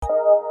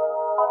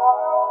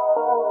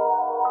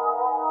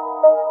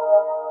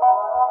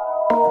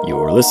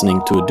are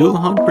listening to a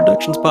Dullahan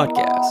Productions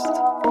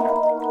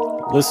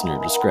podcast. Listener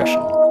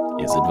discretion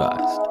is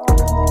advised.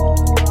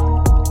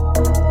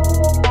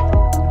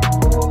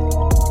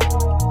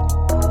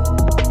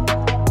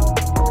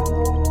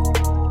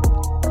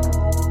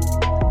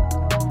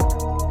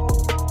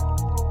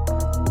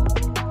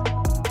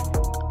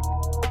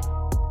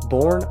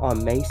 Born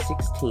on May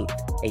 16,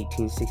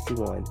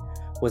 1861,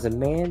 was a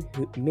man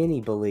who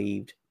many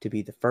believed to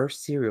be the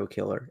first serial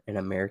killer in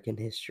American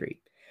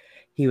history.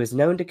 He was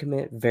known to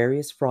commit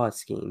various fraud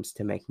schemes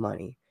to make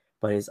money,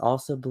 but it is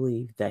also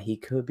believed that he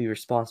could be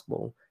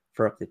responsible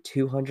for up to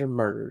 200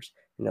 murders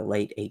in the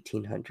late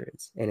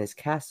 1800s in his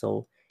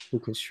castle he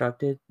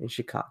constructed in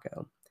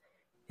Chicago.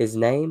 His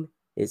name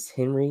is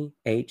Henry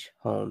H.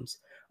 Holmes,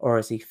 or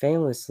as he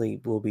famously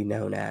will be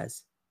known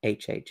as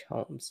H. H.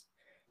 Holmes.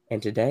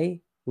 And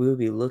today, we will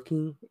be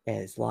looking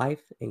at his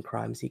life and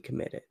crimes he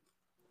committed.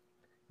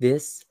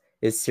 This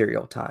is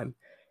Serial Time,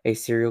 a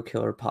serial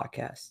killer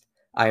podcast.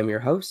 I am your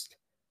host,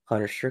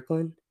 Hunter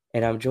Strickland,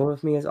 and I'm joined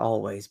with me as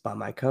always by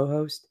my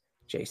co-host,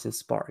 Jason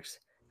Sparks.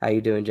 How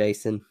you doing,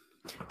 Jason?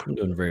 I'm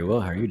doing very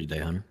well. How are you today,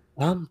 Hunter?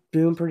 I'm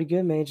doing pretty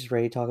good, man. Just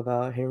ready to talk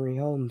about Henry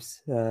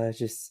Holmes. I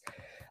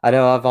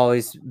know I've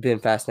always been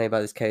fascinated by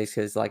this case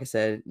because, like I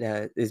said,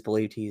 it's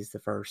believed he's the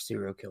first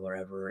serial killer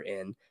ever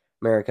in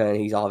America, and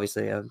he's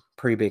obviously a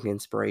pretty big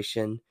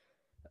inspiration.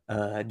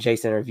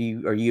 Jason, are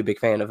you a big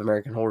fan of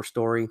American Horror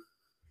Story?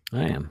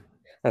 I am.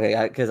 Okay,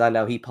 because I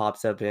know he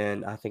pops up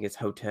in, I think it's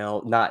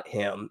Hotel, not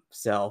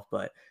himself,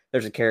 but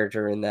there's a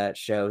character in that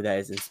show that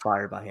is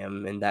inspired by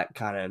him, and that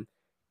kind of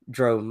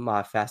drove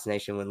my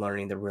fascination when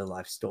learning the real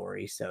life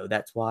story. So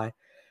that's why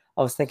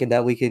I was thinking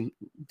that we could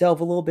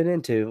delve a little bit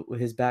into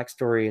his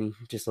backstory and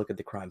just look at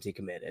the crimes he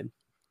committed.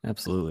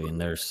 Absolutely.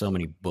 And there's so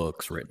many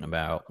books written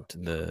about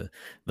the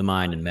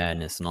mind and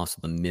madness and also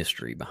the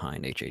mystery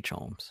behind H. H.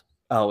 Holmes.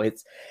 Oh,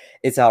 it's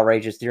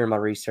outrageous. During my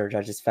research,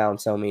 I just found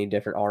so many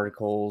different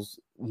articles,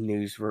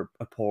 news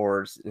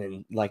reports,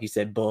 and like you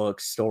said,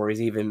 books,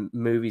 stories, even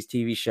movies,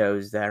 TV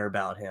shows that are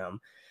about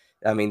him.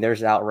 I mean,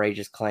 there's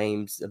outrageous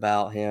claims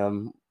about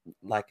him.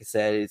 Like I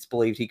said, it's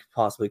believed he could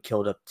possibly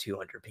killed up to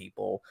 200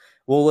 people.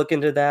 We'll look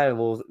into that,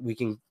 and we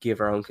can give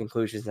our own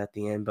conclusions at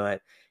the end. But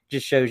it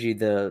just shows you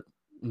the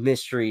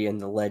mystery and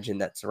the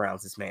legend that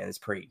surrounds this man is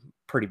pretty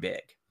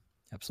big.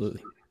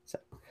 Absolutely. So,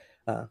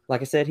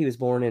 like I said, he was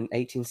born in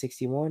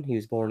 1861. He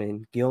was born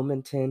in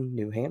Gilmanton,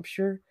 New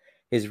Hampshire.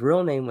 His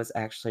real name was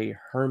actually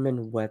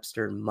Herman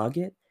Webster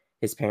Muggett.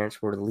 His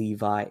parents were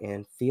Levi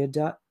and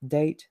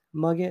Theodate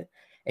Muggett,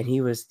 and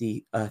he was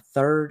the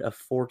third of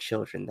four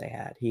children they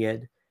had. He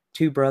had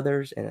two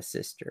brothers and a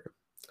sister.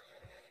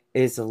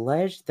 It is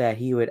alleged that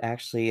he would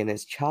actually, in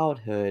his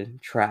childhood,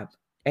 trap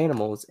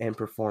animals and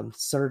perform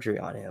surgery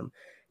on him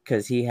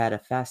because he had a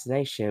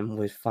fascination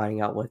with finding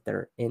out what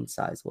their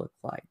insides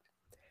looked like.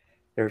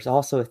 There's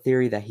also a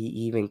theory that he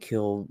even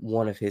killed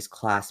one of his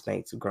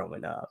classmates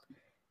growing up.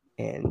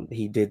 And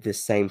he did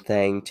this same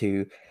thing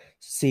to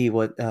see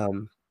what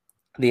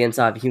the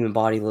inside of a human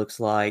body looks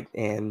like.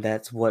 And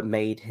that's what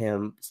made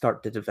him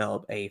start to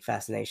develop a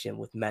fascination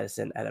with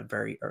medicine at a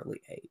very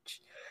early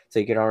age. So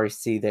you can already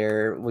see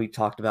there, we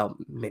talked about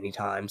many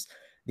times,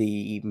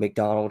 the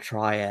McDonald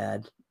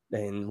triad.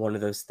 And one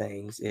of those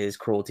things is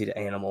cruelty to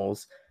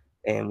animals.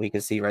 And we can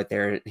see right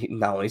there,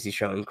 not only is he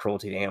showing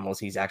cruelty to animals,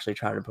 he's actually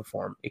trying to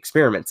perform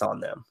experiments on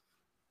them.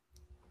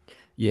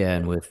 Yeah,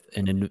 and with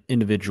an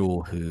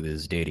individual who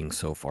is dating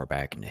so far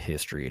back into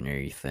history and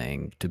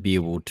everything, to be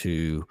able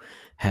to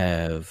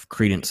have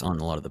credence on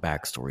a lot of the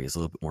backstory is a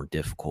little bit more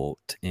difficult.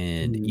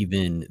 And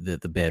even the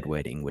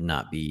bedwetting would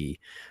not be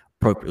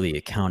appropriately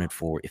accounted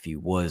for if he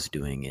was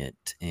doing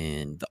it.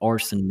 And the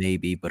arson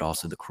maybe, but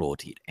also the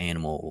cruelty to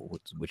animal,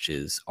 which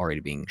is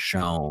already being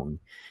shown.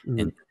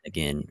 And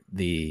again,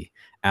 the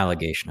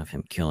allegation of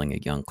him killing a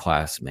young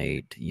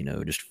classmate,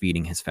 just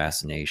feeding his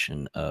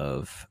fascination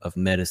of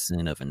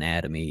medicine, of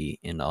anatomy,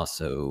 and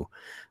also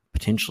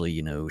potentially,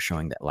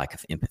 showing that lack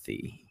of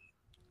empathy.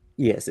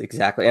 Yes,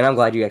 exactly. And I'm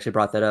glad you actually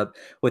brought that up.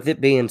 With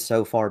it being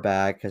so far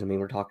back, because I mean,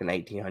 we're talking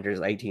 1800s,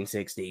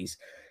 1860s,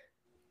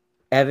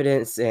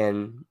 evidence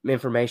and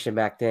information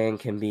back then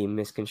can be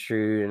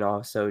misconstrued, and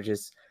also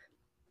just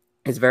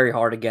it's very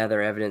hard to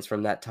gather evidence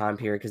from that time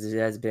period because it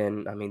has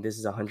been, I mean, this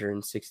is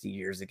 160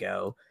 years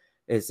ago.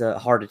 It's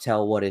hard to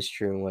tell what is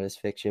true and what is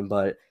fiction,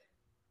 but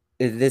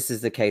this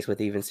is the case with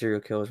even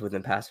serial killers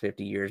within the past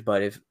 50 years.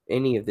 But if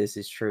any of this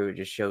is true, it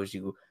just shows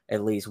you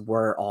at least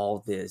where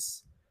all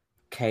this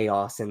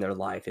chaos in their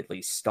life at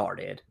least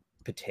started,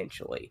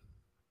 potentially.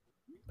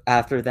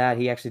 After that,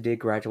 he actually did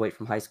graduate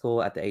from high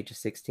school at the age of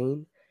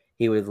 16.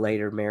 He would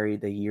later marry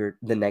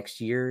the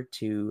next year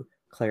to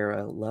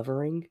Clara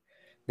Lovering.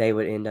 They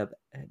would end up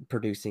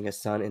producing a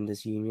son in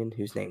this union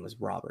whose name was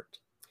Robert.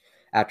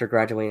 After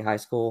graduating high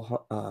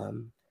school,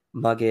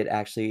 Muggett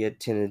actually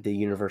attended the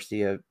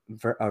University of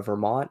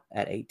Vermont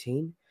at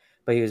 18,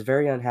 but he was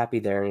very unhappy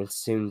there and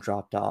soon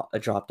dropped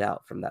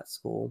out from that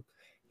school.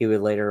 He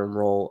would later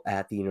enroll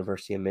at the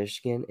University of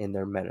Michigan in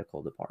their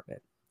medical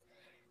department.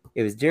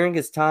 It was during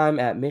his time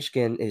at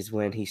Michigan is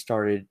when he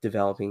started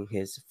developing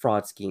his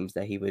fraud schemes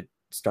that he would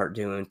start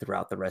doing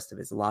throughout the rest of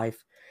his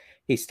life.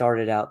 He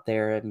started out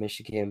there at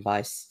Michigan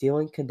by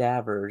stealing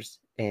cadavers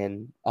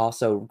and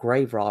also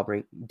grave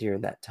robbing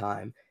during that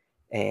time.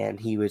 And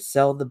he would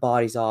sell the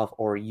bodies off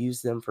or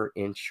use them for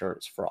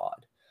insurance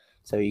fraud.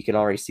 So you can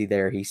already see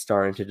there he's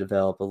starting to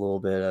develop a little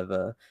bit of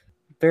a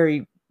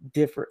very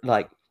different,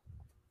 like,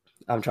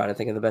 I'm trying to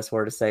think of the best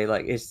word to say.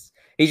 Like, it's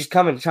he's just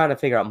coming trying to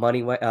figure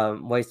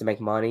out ways to make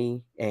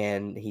money,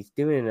 and he's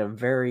doing it in a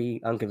very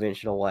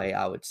unconventional way,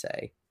 I would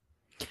say.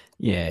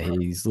 Yeah,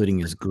 he's letting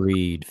his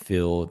greed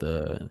fill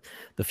the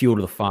fuel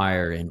to the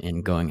fire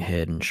and going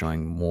ahead and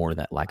showing more of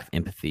that lack of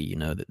empathy,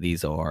 that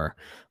these are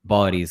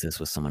bodies, this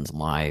was someone's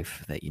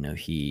life that,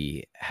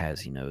 he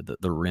has,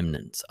 the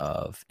remnants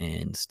of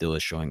and still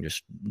is showing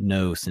just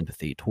no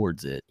sympathy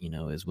towards it,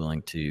 is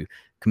willing to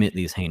commit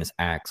these heinous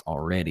acts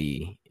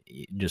already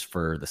just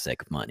for the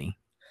sake of money.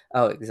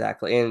 Oh,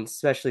 exactly, and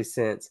especially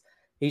since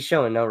he's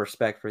showing no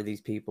respect for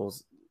these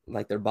people's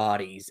like their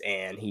bodies,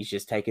 and he's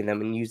just taking them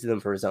and using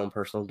them for his own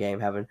personal game,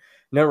 having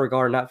no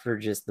regard not for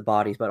just the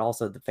bodies but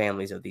also the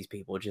families of these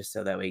people, just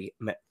so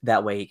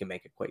that way he can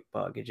make a quick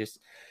buck. It just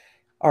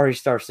already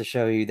starts to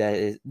show you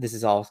that this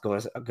is all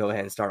going to go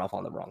ahead and start off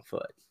on the wrong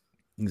foot.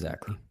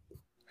 Exactly.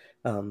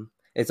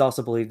 It's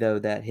also believed, though,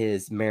 that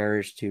his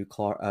marriage to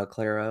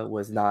Clara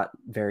was not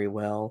very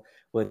well,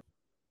 with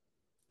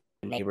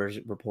neighbors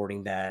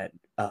reporting that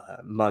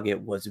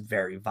Muggett was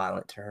very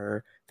violent to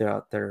her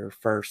throughout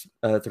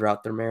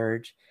their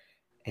marriage,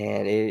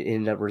 and it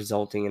ended up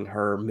resulting in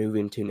her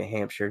moving to New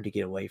Hampshire to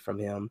get away from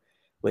him,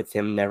 with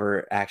him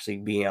never actually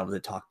being able to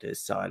talk to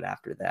his son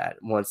after that.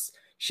 Once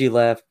she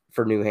left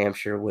for New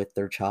Hampshire with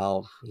their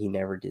child, he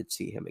never did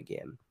see him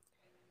again.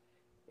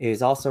 It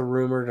is also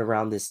rumored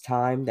around this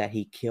time that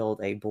he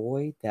killed a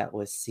boy that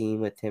was seen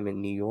with him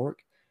in New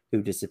York,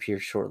 who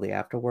disappeared shortly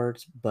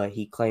afterwards, but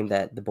he claimed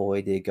that the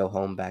boy did go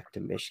home back to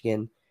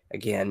Michigan.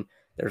 Again,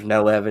 there's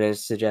no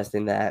evidence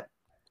suggesting that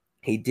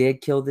he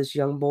did kill this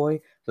young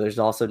boy, but there's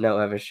also no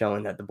evidence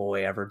showing that the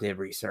boy ever did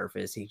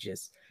resurface. He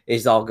just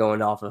is all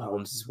going off of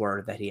Holmes's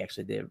word that he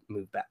actually did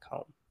move back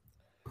home.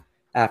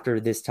 After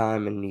this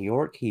time in New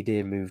York, he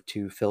did move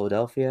to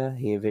Philadelphia.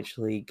 He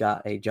eventually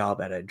got a job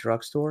at a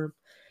drugstore.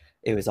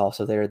 It was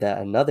also there that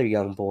another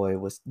young boy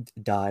was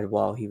died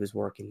while he was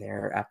working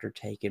there after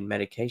taking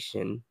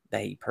medication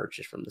that he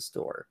purchased from the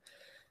store.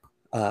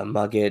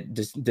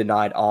 Muggett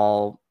denied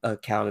all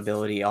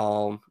accountability,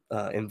 all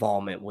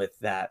involvement with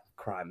that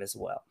crime as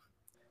well.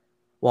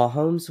 While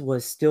Holmes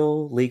was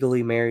still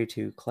legally married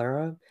to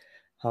Clara,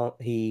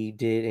 he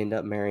did end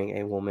up marrying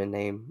a woman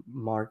named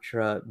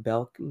Martra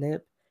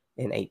Belknap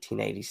in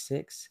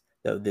 1886,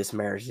 though this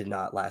marriage did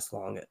not last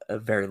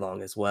very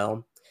long as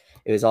well.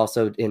 It was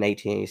also in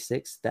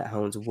 1886 that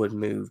Holmes would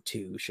move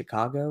to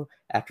Chicago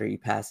after he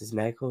passed his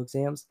medical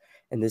exams,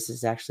 and this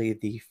is actually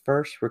the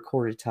first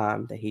recorded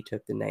time that he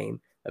took the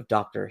name of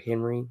Dr.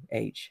 Henry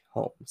H.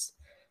 Holmes.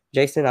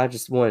 Jason, I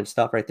just wanted to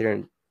stop right there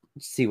and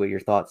see what your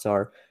thoughts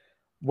are.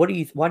 Why do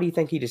you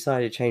think he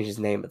decided to change his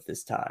name at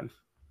this time?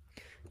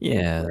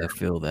 Yeah, I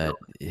feel that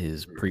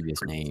his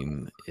previous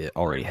name, it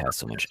already has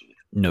so much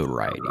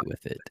notoriety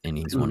with it, and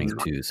he's wanting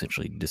Mhm. to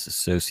essentially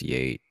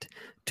disassociate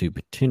to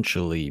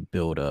potentially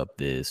build up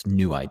this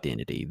new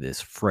identity, this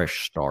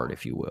fresh start,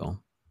 if you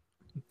will.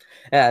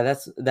 Yeah,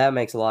 that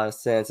makes a lot of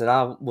sense, and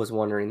I was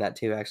wondering that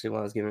too. Actually, when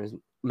I was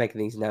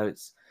making these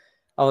notes,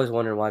 I was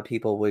wondering why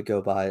people would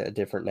go by a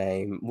different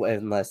name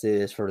unless it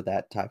is for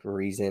that type of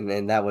reason,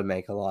 and that would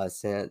make a lot of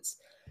sense.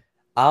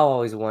 I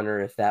always wonder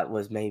if that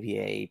was maybe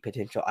a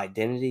potential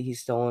identity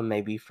he's stolen,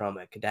 maybe from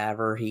a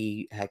cadaver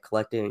he had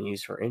collected and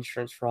used for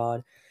insurance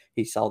fraud.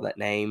 He saw that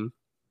name,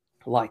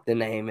 liked the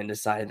name, and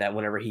decided that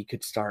whenever he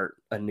could start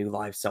a new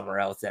life somewhere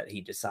else, that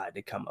he decided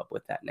to come up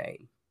with that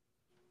name.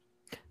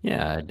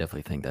 Yeah, I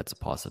definitely think that's a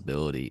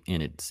possibility,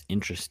 and it's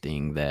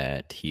interesting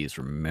that he's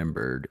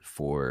remembered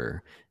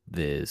for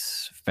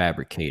this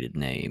fabricated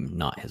name,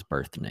 not his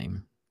birth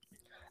name.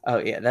 Oh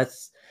yeah,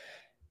 that's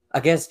I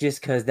guess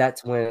just because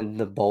that's when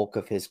the bulk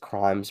of his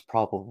crimes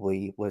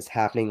probably was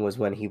happening, was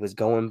when he was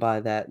going by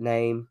that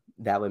name.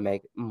 That would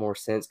make more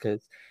sense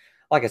because,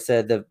 like I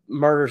said, the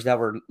murders that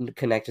were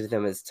connected to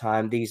them as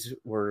time, these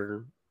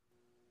were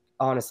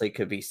honestly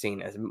could be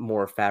seen as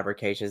more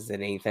fabrications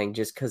than anything,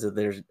 just because of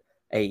there's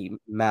a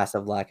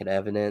massive lack of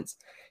evidence.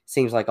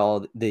 Seems like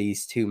all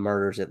these two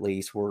murders, at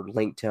least, were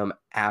linked to him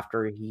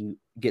after he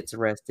gets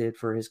arrested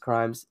for his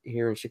crimes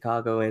here in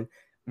Chicago and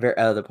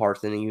other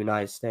parts in the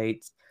United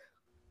States.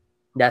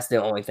 That's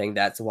the only thing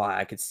that's why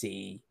I could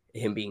see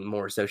him being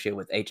more associated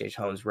with H.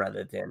 Holmes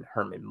rather than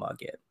Herman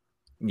Muggett.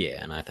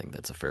 Yeah, and I think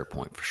that's a fair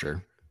point for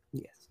sure.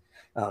 Yes.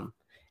 Um,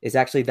 it's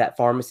actually that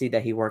pharmacy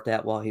that he worked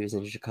at while he was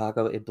in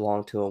Chicago. It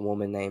belonged to a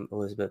woman named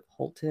Elizabeth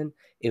Holton.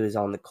 It was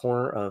on the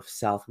corner of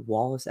South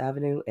Wallace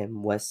Avenue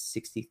and West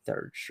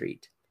 63rd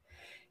Street.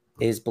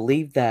 It is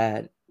believed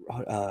that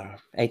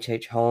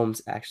H.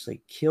 Holmes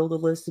actually killed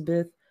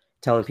Elizabeth,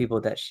 telling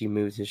people that she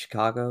moved to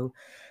Chicago,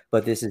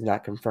 but this is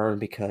not confirmed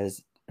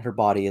because her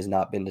body has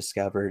not been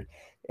discovered.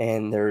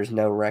 and there's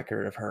no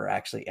record of her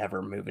actually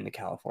ever moving to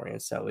California.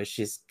 So it's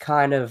just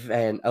kind of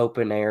an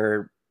open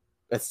air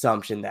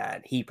assumption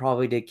that he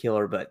probably did kill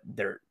her, but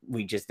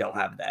we just don't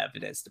have the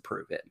evidence to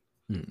prove it.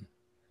 Mm.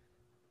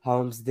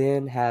 Holmes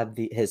then had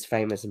his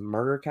famous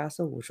murder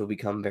castle, which will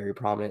become very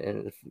prominent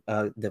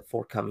in the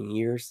forthcoming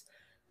years.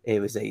 It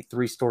was a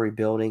three-story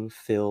building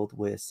filled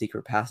with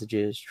secret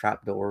passages,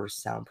 trapdoors,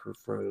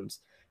 soundproof rooms,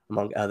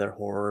 among other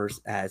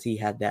horrors, as he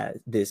had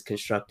this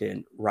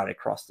constructed right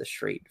across the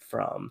street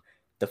from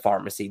the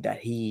pharmacy that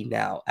he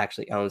now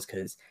actually owns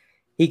because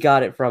he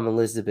got it from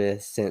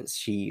Elizabeth since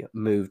she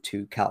moved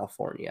to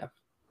California.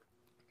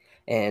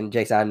 And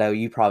Jason, I know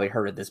you probably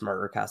heard of this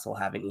murder castle,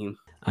 haven't you?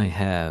 I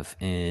have,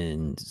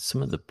 in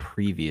some of the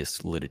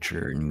previous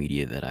literature and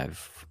media that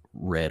I've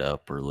read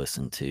up or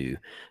listened to,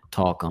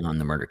 talk on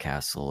the murder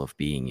castle of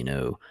being,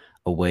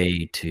 a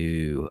way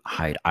to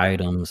hide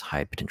items,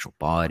 hide potential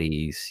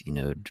bodies,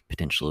 to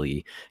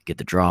potentially get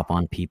the drop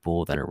on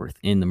people that are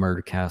within the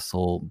murder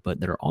castle. But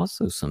there are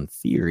also some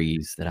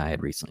theories that I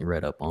had recently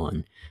read up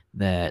on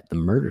that the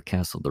murder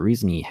castle, the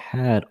reason he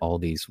had all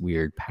these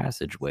weird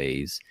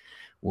passageways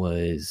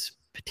was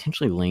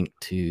potentially linked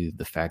to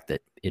the fact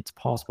that it's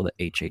possible that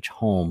H.H.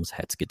 Holmes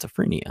had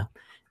schizophrenia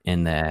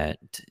and that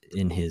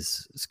in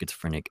his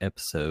schizophrenic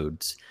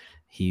episodes,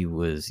 he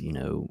was,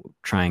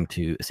 trying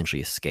to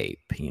essentially escape,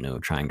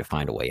 trying to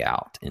find a way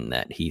out. And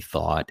that he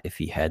thought if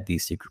he had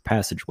these secret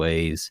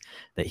passageways,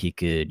 that he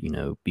could,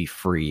 be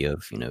free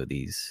of,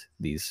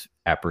 these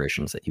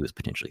apparitions that he was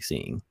potentially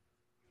seeing.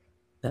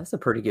 That's a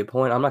pretty good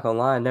point. I'm not gonna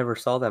lie, I never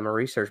saw that in my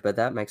research, but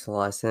that makes a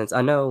lot of sense.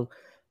 I know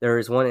there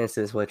is one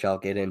instance which I'll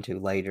get into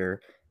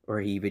later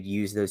where he would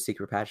use those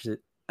secret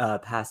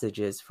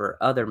passages for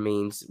other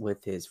means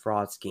with his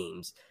fraud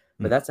schemes.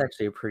 But Mm, that's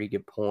actually a pretty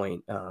good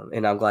point,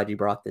 and I'm glad you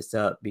brought this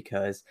up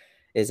because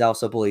it's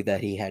also believed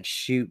that he had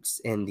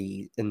shoots in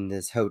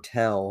this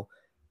hotel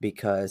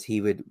because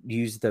he would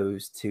use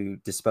those to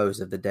dispose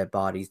of the dead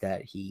bodies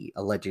that he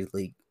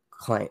allegedly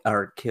claimed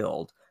or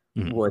killed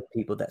mm. with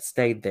people that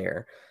stayed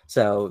there.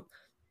 So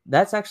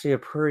that's actually a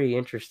pretty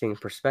interesting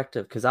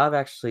perspective because I've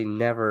actually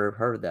never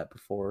heard that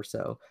before.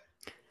 So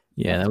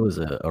Yeah, that's that was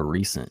a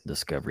recent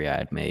discovery I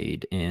had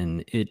made,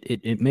 and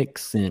it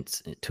makes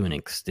sense to an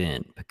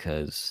extent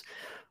because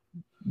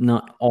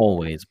not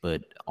always,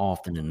 but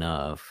often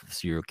enough,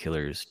 serial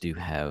killers do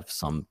have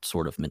some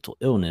sort of mental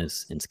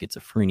illness, and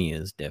schizophrenia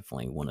is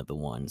definitely one of the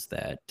ones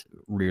that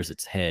rears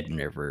its head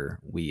whenever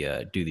we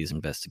do these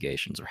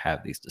investigations or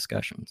have these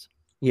discussions.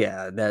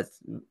 yeah, that's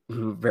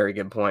a very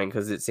good point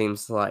because it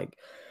seems like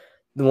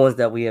the ones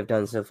that we have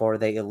done so far,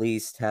 they at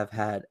least have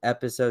had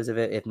episodes of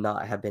it, if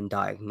not have been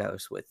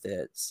diagnosed with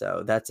it.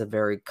 So that's a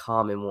very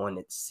common one.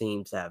 It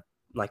seems to have,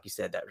 like you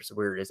said, that was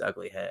reared its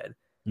ugly head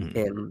Mm,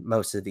 in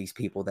most of these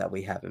people that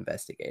we have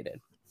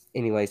investigated.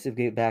 Anyways, to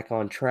get back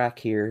on track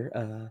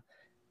here,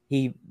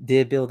 he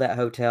did build that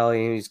hotel and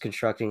he was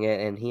constructing it,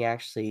 and he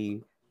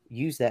actually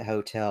used that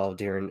hotel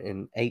during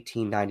in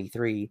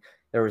 1893.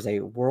 There was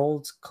a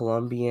World's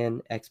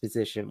Columbian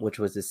Exposition, which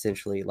was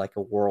essentially like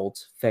a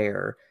World's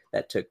Fair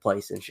that took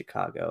place in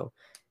Chicago.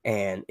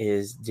 And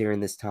is during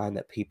this time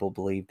that people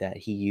believe that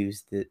he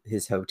used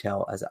his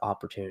hotel as an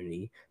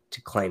opportunity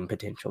to claim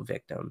potential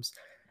victims,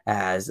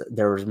 as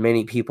there was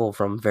many people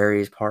from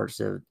various parts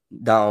of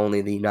not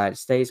only the United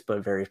States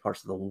but various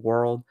parts of the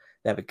world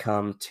that would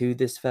come to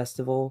this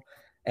festival,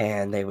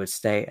 and they would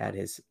stay at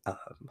his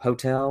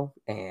hotel,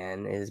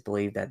 and it is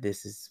believed that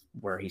this is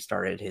where he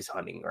started his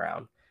hunting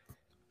ground.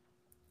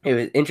 It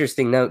was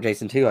interesting note,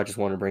 Jason, too. I just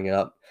want to bring it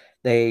up.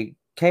 They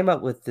came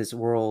up with this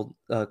World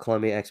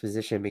Columbia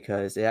Exposition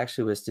because it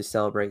actually was to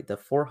celebrate the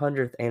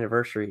 400th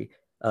anniversary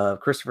of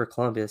Christopher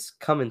Columbus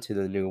coming to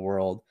the New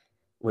World,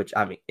 which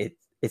I mean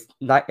it's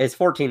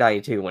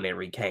 1492 when it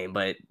recame,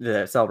 but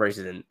the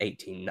celebration in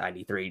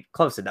 1893,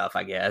 close enough,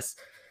 I guess.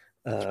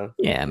 Uh,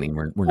 yeah, I mean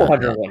we're not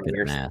that 401 good at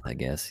years. math, I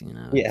guess.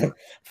 Yeah,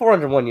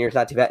 401 years,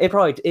 not too bad.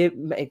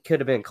 It could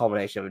have been a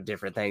culmination of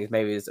different things.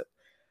 Maybe it's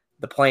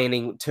the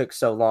planning took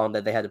so long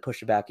that they had to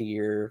push it back a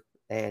year,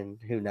 and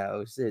who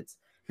knows?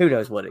 Who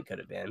knows what it could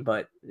have been,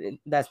 but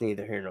that's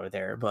neither here nor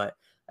there. But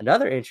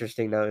another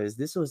interesting note is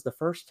this was the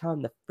first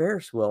time the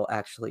Ferris wheel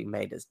actually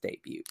made its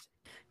debut.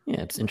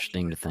 Yeah, it's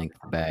interesting to think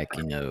back,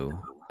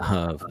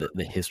 of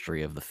the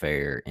history of the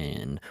fair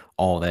and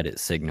all that it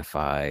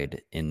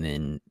signified. And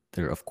then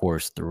there, of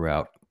course,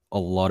 throughout a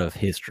lot of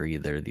history,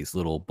 there are these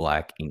little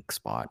black ink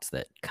spots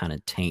that kind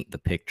of taint the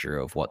picture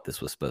of what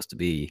this was supposed to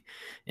be.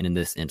 And in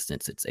this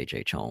instance, it's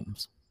H.H.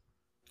 Holmes.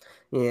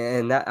 Yeah,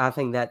 and that I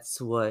think that's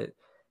what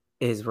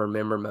is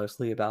remembered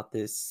mostly about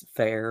this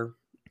fair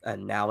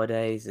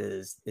nowadays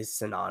is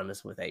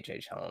synonymous with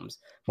H.H. Holmes.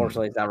 Hmm.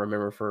 Fortunately, it's not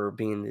remembered for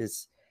being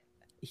this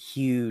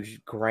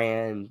huge,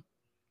 grand,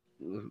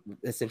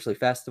 essentially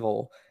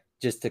festival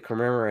just to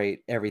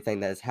commemorate everything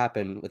that has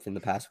happened within the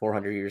past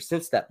 400 years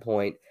since that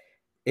point.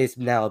 It's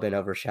now been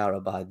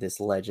overshadowed by this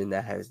legend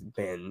that has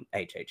been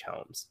H.H.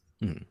 Holmes.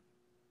 Hmm.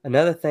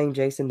 Another thing,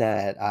 Jason,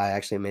 that I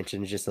actually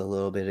mentioned just a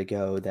little bit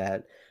ago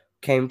that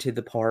came to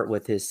the part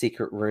with his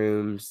secret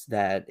rooms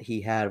that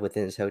he had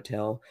within his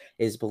hotel,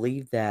 it is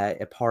believed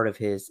that a part of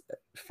his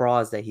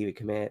frauds that he would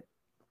commit,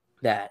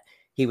 that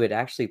he would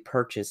actually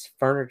purchase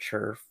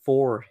furniture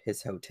for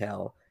his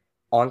hotel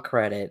on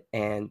credit,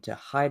 and to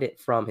hide it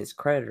from his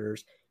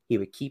creditors, he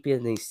would keep it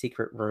in these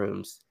secret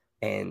rooms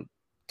and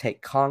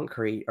take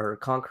concrete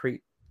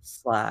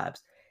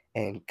slabs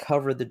and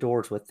cover the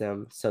doors with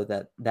them so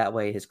that that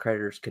way his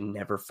creditors could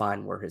never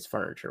find where his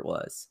furniture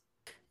was.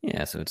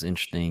 Yeah, so it's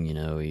interesting,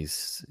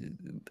 he's,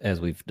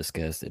 as we've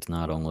discussed, it's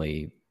not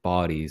only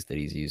bodies that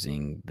he's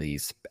using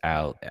these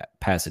out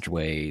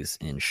passageways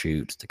and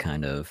chutes to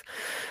kind of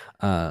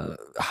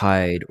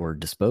hide or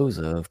dispose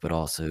of, but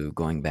also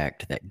going back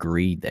to that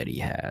greed that he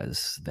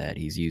has, that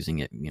he's using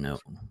it,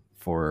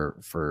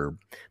 for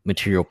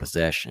material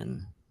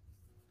possession.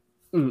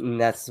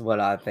 That's what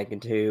I'm thinking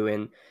too,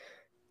 and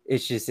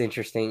it's just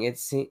interesting.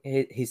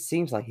 He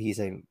seems like he's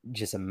a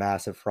just a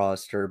massive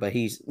fraudster, but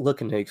he's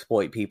looking to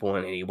exploit people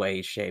in any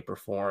way, shape, or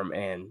form,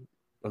 and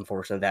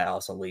unfortunately, that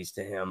also leads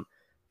to him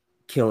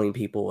killing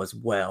people as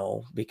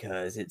well,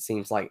 because it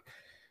seems like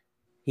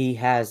he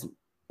has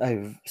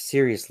a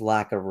serious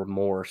lack of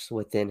remorse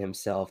within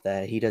himself,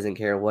 that he doesn't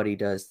care what he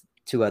does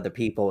to other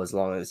people as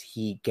long as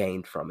he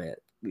gained from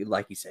it.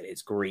 Like you said,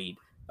 his greed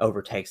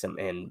overtakes him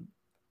in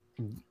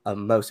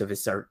most of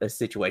his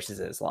situations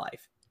in his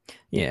life.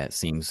 Yeah, it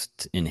seems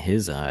in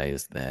his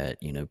eyes that,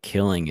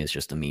 killing is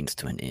just a means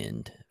to an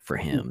end for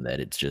him, that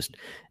it's just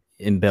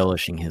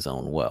embellishing his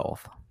own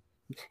wealth.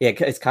 Yeah,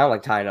 it's kind of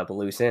like tying up a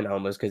loose end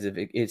almost, because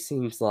it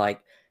seems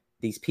like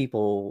these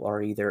people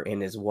are either in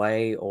his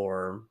way,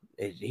 or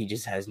he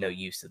just has no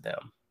use of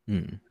them.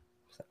 Mm.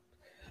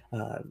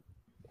 Uh,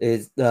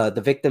 is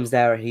the victims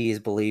that he is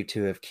believed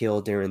to have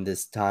killed during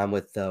this time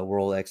with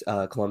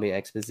the Columbia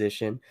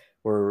Exposition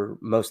were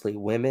mostly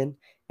women,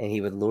 and he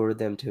would lure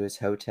them to his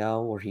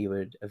hotel where he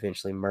would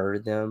eventually murder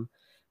them.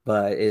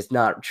 But it's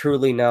not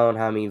truly known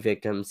how many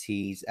victims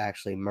he's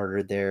actually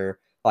murdered there.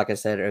 Like I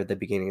said at the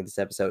beginning of this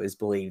episode, it's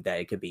believed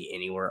that it could be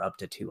anywhere up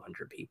to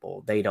 200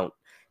 people. They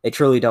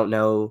truly don't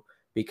know,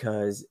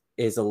 because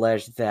it's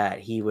alleged that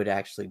he would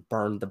actually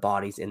burn the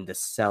bodies in the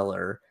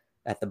cellar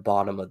at the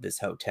bottom of this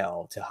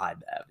hotel to hide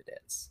the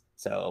evidence.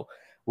 So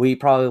we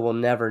probably will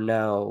never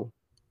know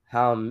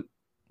how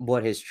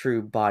what his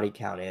true body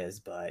count is,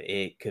 but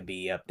it could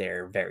be up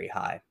there very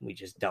high. We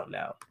just don't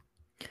know.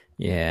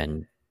 Yeah,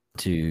 and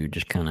to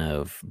just kind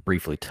of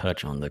briefly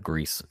touch on the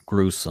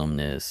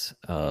gruesomeness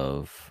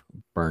of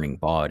burning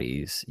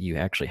bodies, you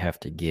actually have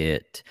to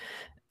get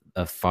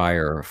a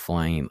fire or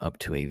flame up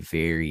to a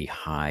very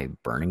high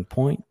burning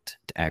point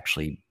to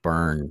actually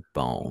burn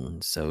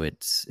bone. So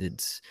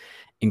it's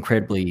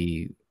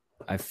incredibly,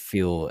 I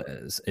feel,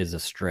 as a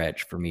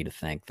stretch for me to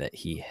think that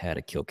he had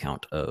a kill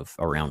count of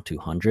around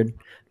 200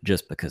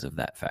 just because of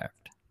that fact.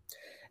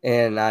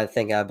 And I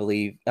think I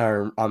believe,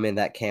 or I'm in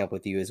that camp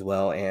with you as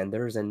well. And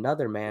there's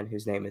another man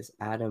whose name is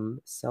Adam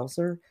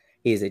Seltzer.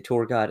 He is a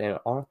tour guide and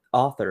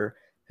author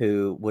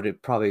who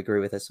would probably agree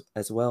with us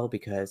as well,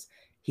 because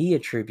he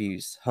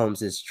attributes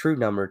Holmes's true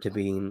number to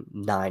being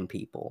 9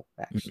 people,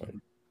 actually.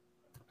 Mm.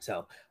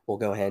 So we'll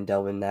go ahead and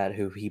delve in that,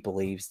 who he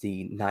believes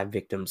the 9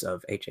 victims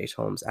of H.H.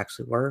 Holmes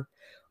actually were.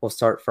 We'll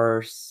start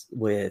first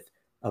with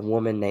a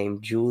woman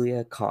named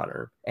Julia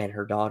Connor and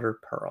her daughter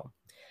Pearl.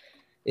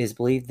 It is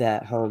believed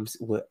that Holmes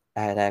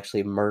had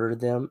actually murdered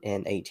them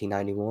in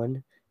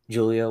 1891.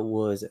 Julia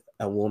was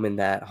a woman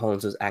that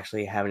Holmes was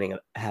actually having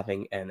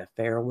an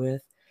affair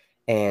with,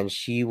 and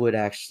she would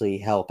actually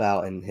help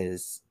out in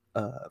his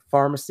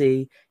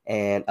pharmacy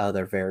and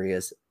other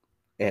various,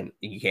 and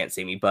you can't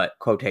see me, but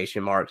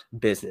quotation marks,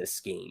 business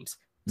schemes.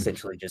 Mm.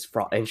 Essentially, just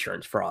fraud,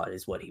 insurance fraud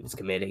is what he was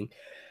committing.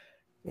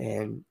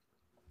 And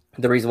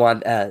the reason why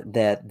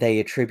that they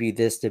attribute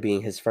this to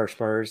being his first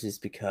murders is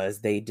because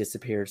they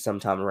disappeared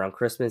sometime around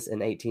Christmas in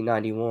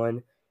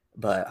 1891,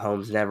 but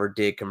Holmes never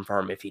did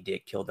confirm if he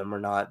did kill them or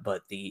not.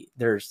 But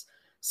there's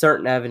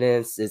certain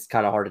evidence. It's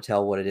kind of hard to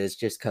tell what it is,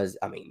 just because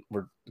I mean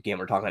we're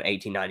talking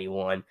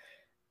 1891.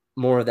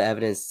 More of the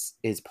evidence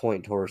is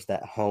pointing towards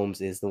that Holmes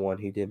is the one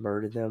who did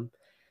murder them,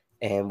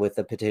 and with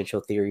the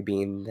potential theory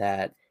being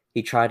that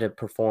he tried to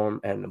perform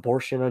an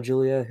abortion on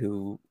Julia,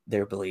 who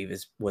they believe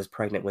was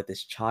pregnant with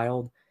this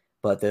child,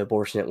 but the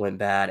abortion went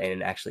bad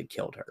and it actually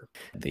killed her.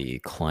 The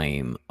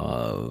claim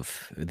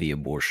of the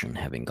abortion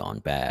having gone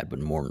bad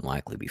would more than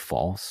likely be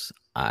false.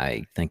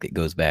 I think it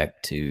goes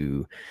back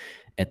to,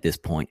 at this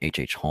point,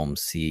 H.H.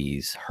 Holmes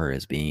sees her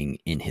as being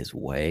in his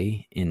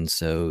way, and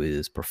so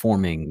is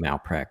performing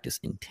malpractice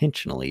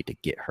intentionally to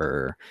get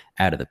her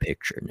out of the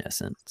picture, in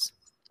essence.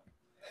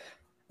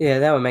 Yeah,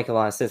 that would make a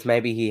lot of sense.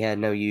 Maybe he had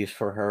no use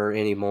for her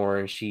anymore,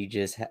 and she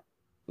just,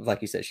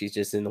 like you said, she's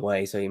just in the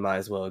way, so he might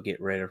as well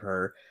get rid of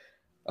her.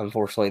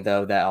 Unfortunately,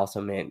 though, that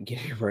also meant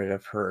getting rid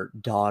of her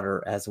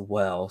daughter as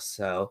well.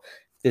 So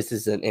this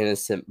is an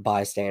innocent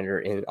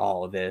bystander in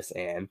all of this,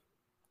 and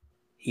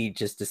he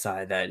just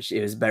decided that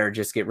it was better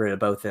just get rid of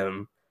both of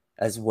them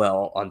as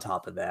well on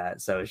top of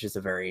that. So it's just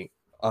a very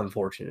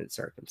unfortunate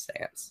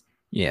circumstance.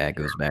 Yeah, it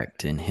goes back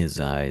to in his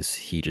eyes,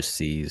 he just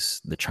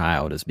sees the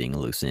child as being a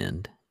loose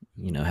end.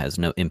 Has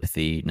no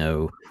empathy,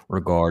 no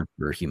regard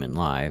for human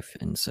life,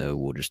 and so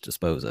we'll just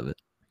dispose of it.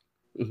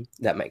 Mhm,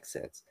 that makes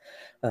sense.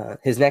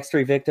 His next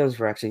three victims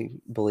were actually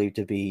believed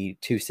to be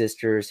two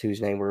sisters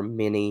whose name were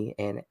Minnie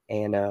and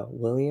Anna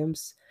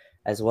Williams,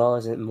 as well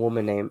as a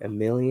woman named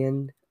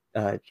Emilian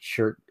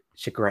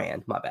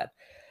Chagrand. My bad.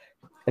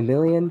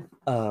 Emilian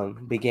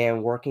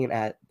began working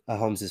at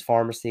Holmes's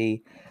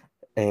pharmacy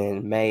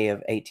in May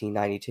of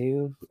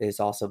 1892. It is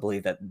also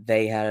believed that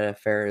they had an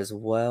affair as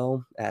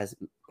well, as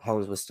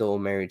Holmes was still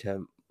married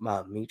to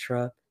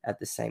Mitra at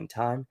the same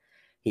time.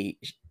 He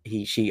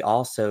she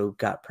also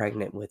got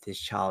pregnant with his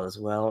child as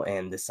well,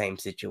 and the same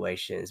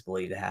situation is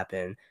believed to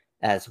happen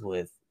as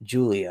with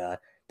Julia,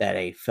 that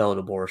a failed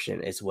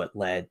abortion is what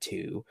led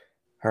to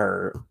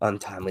her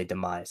untimely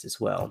demise as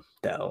well.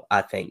 Though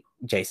I think,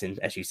 Jason,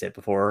 as you said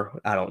before,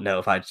 I don't know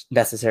if I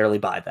necessarily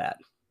buy that.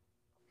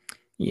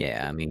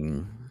 Yeah, I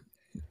mean,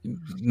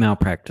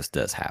 malpractice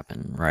does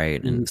happen,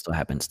 right? And Mhm. it still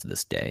happens to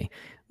this day.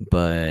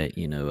 But,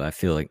 I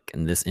feel like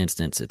in this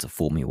instance, it's a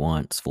fool me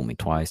once, fool me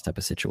twice type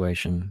of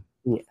situation.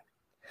 Yeah.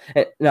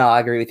 No,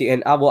 I agree with you,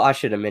 and I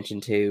should have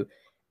mentioned too,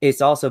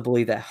 it's also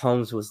believed that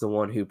Holmes was the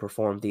one who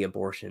performed the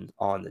abortion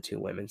on the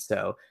 2 women,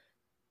 so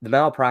the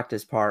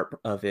malpractice part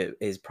of it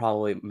is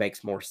probably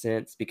makes more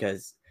sense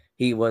because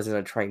he wasn't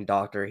a trained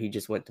doctor, he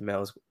just went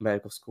to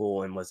medical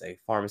school and was a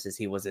pharmacist,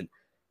 he wasn't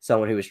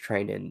someone who was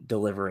trained in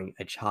delivering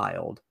a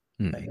child,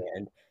 Hmm.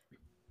 and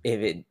if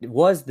it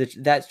was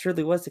that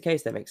truly was the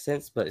case, that makes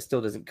sense, but it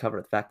still doesn't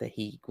cover the fact that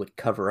he would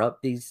cover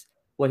up these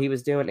what he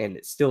was doing, and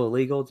it's still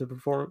illegal to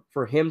perform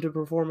for him to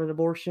perform an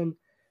abortion.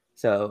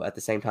 So at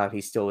the same time, he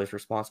still is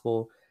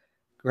responsible.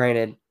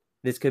 Granted,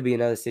 this could be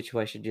another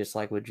situation just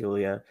like with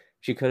Julia.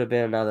 She could have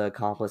been another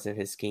accomplice in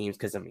his schemes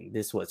because I mean,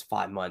 this was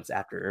 5 months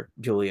after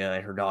Julia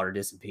and her daughter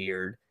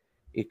disappeared.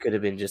 It could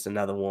have been just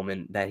another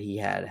woman that he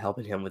had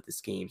helping him with the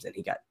schemes, and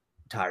he got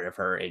tired of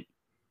her and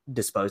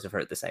disposed of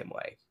her the same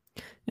way.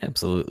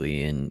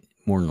 Absolutely, and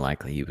more than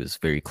likely, he was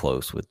very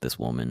close with this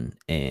woman,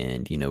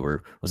 and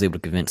was able to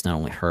convince not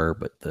only her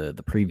but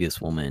the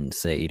previous woman,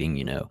 stating,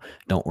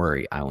 "Don't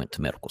worry, I went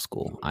to medical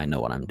school. I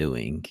know what I'm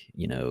doing."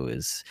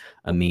 Is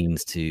a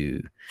means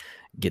to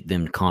get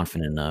them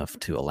confident enough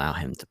to allow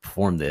him to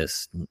perform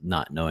this,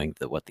 not knowing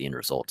that what the end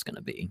result's going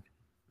to be.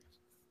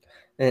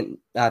 And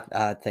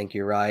I think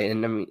you're right.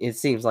 And I mean, it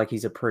seems like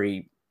he's a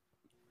pretty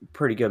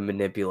good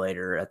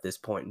manipulator at this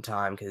point in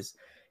time because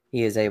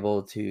he is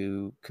able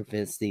to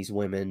convince these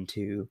women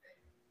to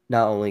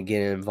not only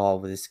get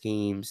involved with his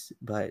schemes,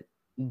 but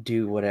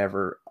do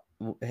whatever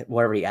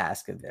he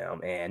asks of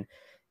them. And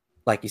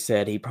like you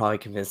said, he probably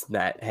convinced them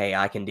that, hey,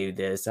 I can do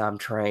this. I'm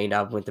trained.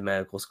 I went to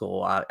medical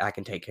school. I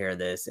can take care of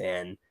this.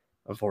 And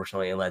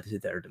unfortunately, it led to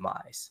their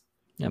demise.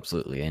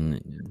 Absolutely,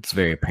 and it's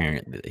very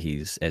apparent that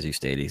he's, as you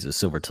stated, he's a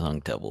silver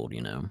tongue devil.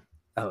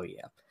 Oh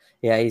yeah,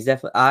 yeah. He's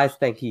definitely. I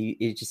think he.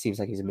 It just seems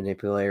like he's a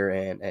manipulator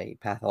and a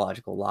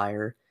pathological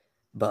liar.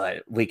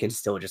 But we can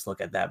still just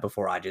look at that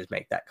before I just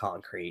make that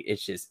concrete.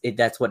 It's just it.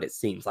 That's what it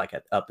seems like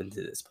up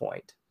until this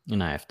point.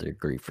 And I have to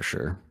agree for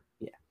sure.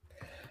 Yeah.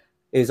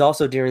 It was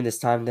also during this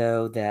time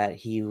though that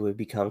he would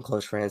become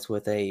close friends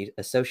with a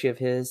associate of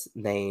his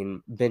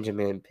named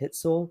Benjamin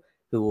Pitzel,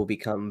 who will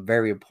become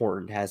very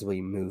important as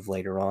we move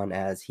later on,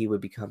 as he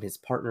would become his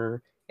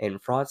partner in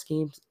fraud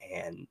schemes,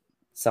 and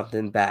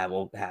something bad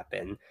will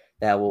happen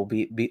that will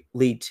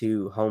lead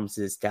to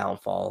Holmes's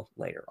downfall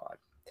later on.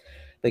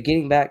 But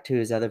getting back to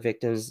his other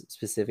victims,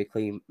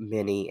 specifically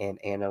Minnie and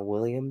Anna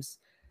Williams,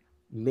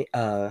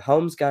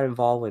 Holmes got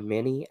involved with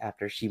Minnie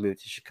after she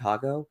moved to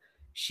Chicago.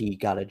 She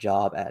got a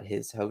job at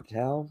his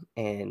hotel,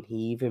 and he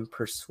even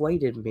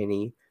persuaded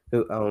Minnie,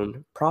 who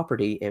owned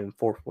property in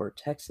Fort Worth,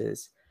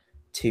 Texas,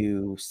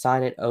 to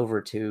sign it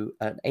over to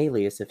an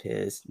alias of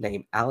his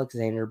named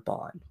Alexander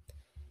Bond.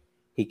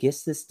 He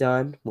gets this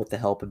done with the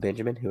help of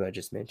Benjamin, who I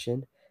just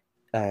mentioned,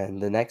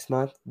 and the next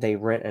month, they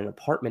rent an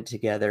apartment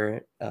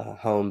together,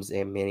 Holmes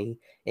and Minnie,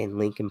 in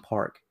Lincoln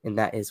Park. And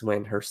that is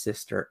when her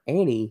sister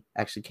Annie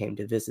actually came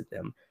to visit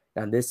them.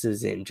 Now, this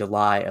is in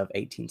July of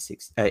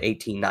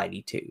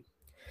 1892.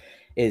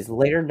 It is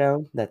later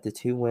known that the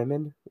two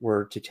women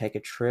were to take a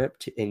trip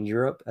in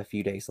Europe a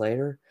few days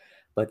later,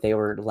 but they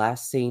were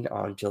last seen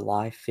on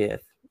July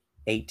 5th,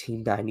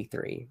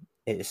 1893.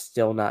 It is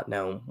still not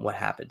known what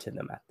happened to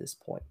them at this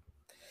point.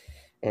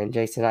 And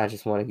Jason, I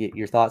just want to get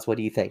your thoughts. What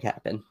do you think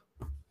happened?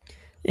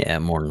 Yeah,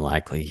 more than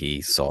likely, he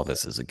saw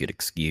this as a good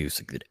excuse,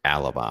 a good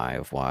alibi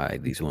of why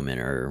these women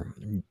are,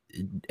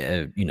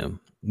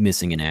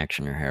 missing in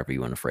action, or however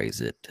you want to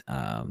phrase it,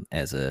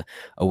 as a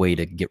way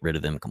to get rid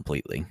of them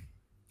completely.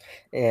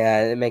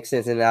 Yeah, it makes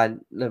sense, and I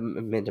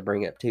meant to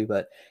bring it up too,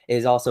 but it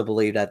is also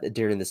believed that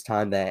during this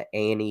time that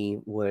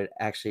Annie would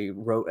actually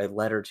wrote a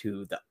letter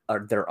to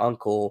their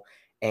uncle,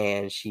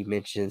 and she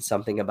mentioned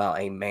something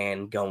about a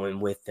man going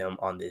with them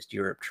on this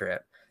Europe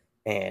trip,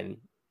 and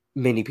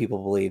many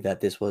people believe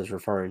that this was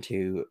referring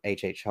to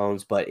H.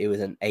 Holmes, but it was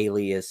an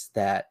alias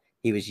that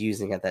he was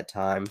using at that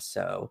time,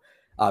 so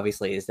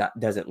obviously it's not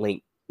doesn't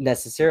link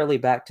necessarily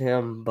back to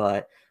him,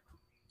 but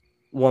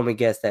one would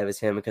guess that it was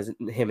him because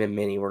him and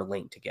Minnie were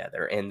linked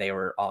together, and they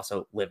were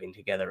also living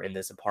together in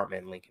this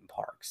apartment in Lincoln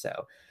Park.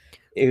 So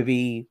it would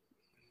be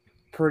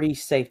pretty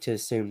safe to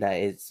assume that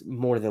it's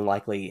more than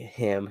likely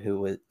him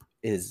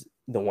is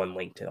the one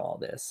linked to all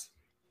this.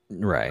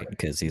 Right,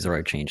 because he's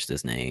already changed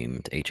his name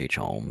to H. H.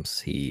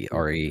 Holmes.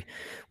 We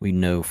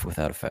know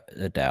without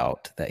a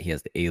doubt that he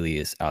has the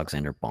alias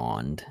Alexander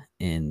Bond,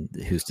 and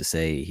who's to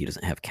say he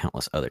doesn't have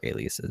countless other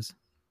aliases?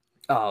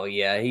 Oh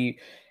yeah, he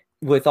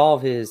with all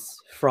of his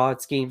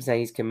fraud schemes that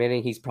he's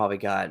committing, he's probably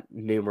got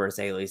numerous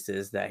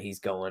aliases that he's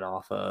going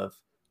off of,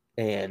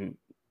 and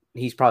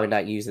he's probably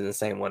not using the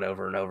same one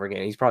over and over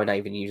again. He's probably not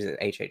even using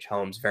H.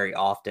 Holmes very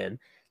often.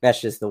 That's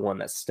just the one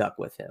that stuck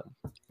with him.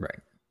 Right.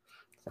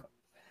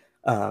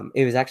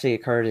 It was actually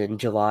occurred in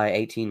July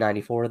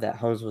 1894 that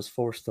Holmes was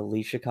forced to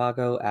leave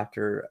Chicago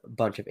after a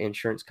bunch of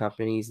insurance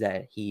companies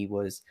that he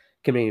was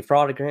committing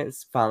fraud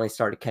against finally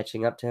started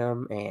catching up to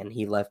him, and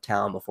he left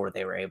town before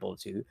they were able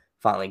to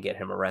finally get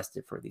him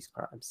arrested for these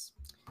crimes.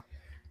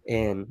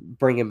 And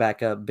bringing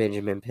back up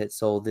Benjamin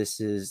Pitzel, this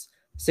is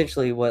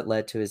essentially what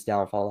led to his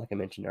downfall, like I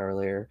mentioned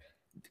earlier,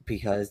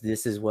 because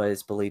this is what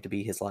is believed to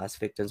be his last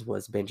victims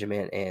was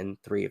Benjamin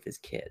and three of his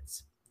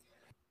kids.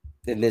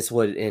 And this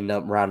would end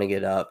up rounding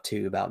it up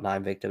to about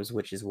 9 victims,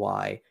 which is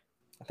why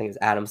I think it's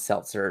Adam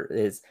Seltzer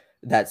is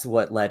that's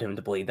what led him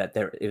to believe that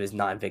there it was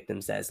 9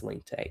 victims as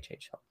linked to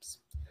H. Holmes.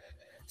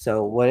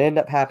 So what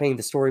ended up happening,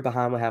 the story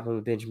behind what happened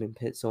with Benjamin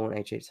Pitzel and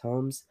H.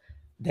 Holmes,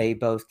 they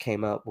both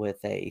came up with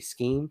a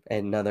scheme,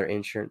 another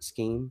insurance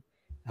scheme.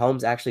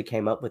 Holmes actually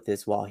came up with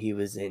this while he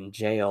was in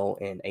jail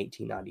in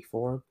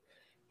 1894.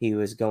 He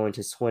was going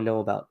to swindle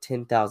about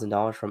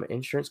 $10,000 from an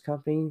insurance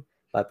company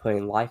by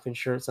putting life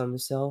insurance on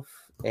himself,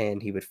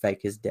 and he would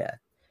fake his death.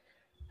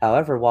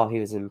 However, while he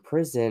was in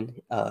prison,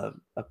 a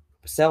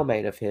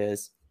cellmate of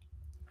his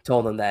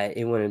told him that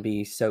it wouldn't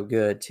be so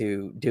good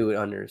to do it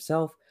under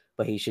himself,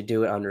 but he should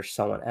do it under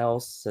someone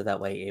else so that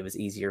way it was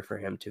easier for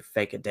him to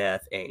fake a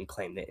death and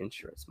claim the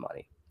insurance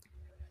money.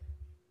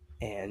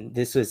 And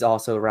this was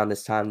also around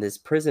this time, this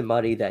prison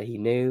buddy that he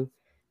knew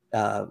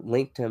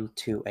linked him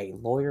to a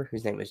lawyer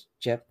whose name was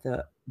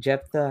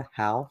Jephthah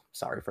Howe.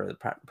 Sorry for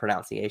the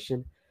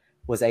pronunciation.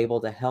 Was able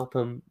to help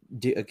him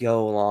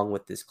go along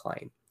with this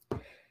claim.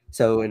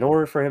 So, in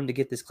order for him to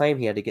get this claim,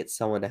 he had to get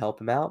someone to help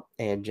him out.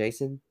 And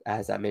Jason,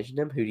 as I mentioned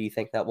him, who do you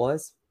think that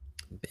was?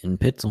 Ben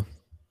Pitzel.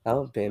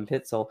 Oh, Ben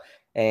Pitzel.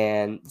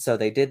 And so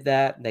they did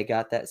that. They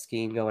got that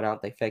scheme going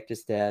out. They faked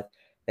his death.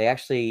 They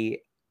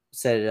actually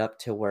set it up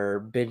to where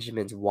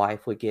Benjamin's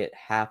wife would get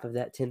half of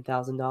that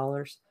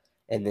 $10,000,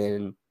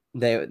 and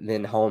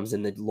then Holmes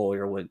and the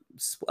lawyer would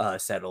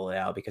settle it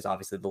out because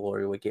obviously the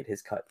lawyer would get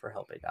his cut for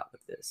helping out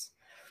with this.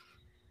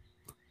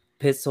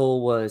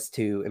 Pitzel was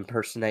to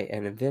impersonate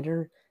an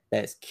inventor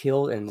that is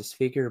killed and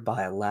disfigured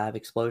by a lab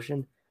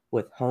explosion,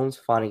 with Holmes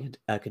finding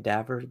a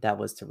cadaver that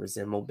was to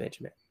resemble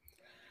Benjamin.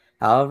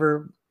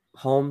 However,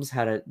 Holmes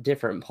had a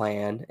different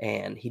plan,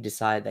 and he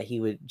decided that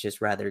he would just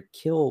rather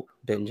kill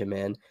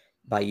Benjamin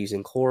by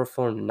using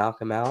chloroform to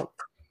knock him out,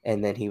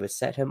 and then he would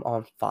set him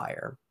on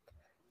fire.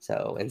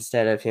 So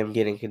instead of him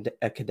getting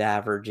a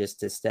cadaver just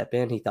to step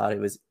in, he thought it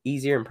was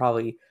easier and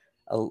probably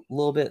a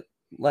little bit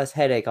less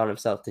headache on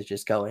himself to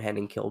just go ahead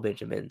and kill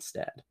Benjamin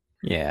instead.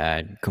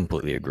 Yeah, I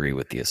completely agree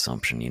with the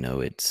assumption.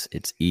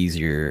 It's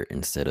easier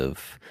instead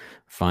of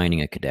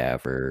finding a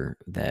cadaver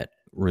that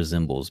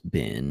resembles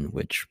Ben,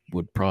 which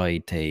would probably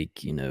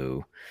take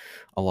a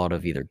lot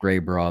of either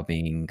grave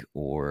robbing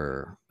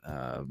or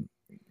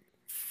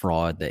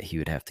fraud that he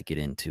would have to get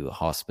into a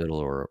hospital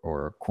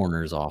or a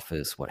coroner's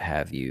office, what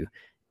have you.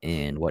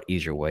 And what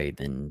easier way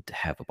than to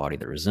have a body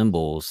that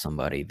resembles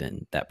somebody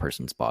than that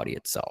person's body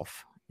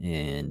itself.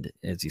 And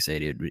as you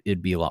said,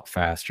 it'd be a lot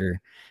faster.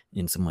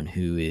 And someone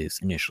who is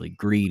initially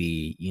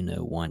greedy,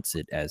 wants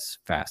it as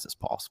fast as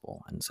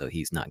possible. And so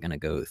he's not going to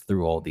go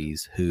through all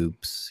these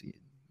hoops,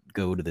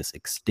 go to this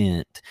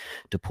extent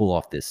to pull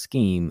off this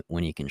scheme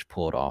when he can just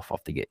pull it off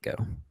the get go.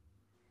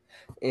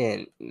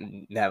 And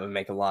that would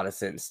make a lot of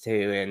sense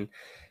too. And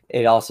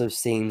it also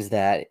seems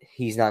that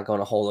he's not going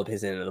to hold up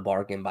his end of the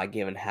bargain by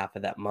giving half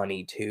of that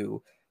money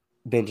to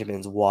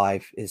Benjamin's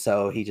wife. And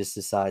so he just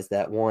decides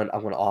that one,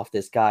 I'm going to off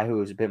this guy who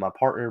has been my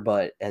partner,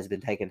 but has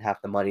been taking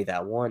half the money that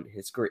I want.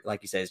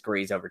 Like you said, his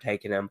greed's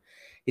overtaken him.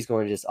 He's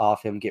going to just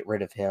off him, get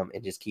rid of him,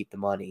 and just keep the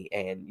money.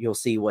 And you'll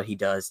see what he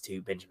does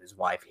to Benjamin's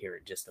wife here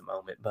in just a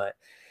moment. But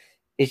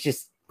it's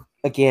just,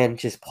 again,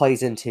 just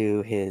plays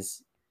into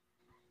his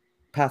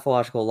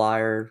pathological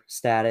liar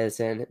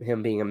status and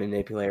him being a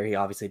manipulator. He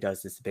obviously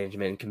does this to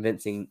Benjamin,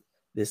 convincing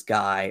this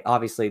guy.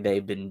 Obviously,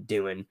 they've been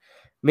doing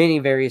many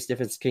various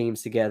different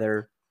schemes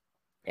together,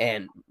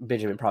 and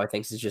Benjamin probably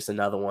thinks it's just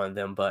another one of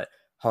them. But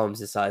Holmes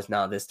decides,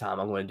 now this time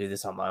I'm going to do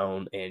this on my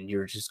own, and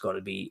you're just going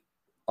to be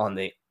on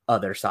the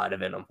other side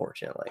of it,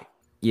 unfortunately.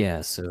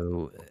 Yeah,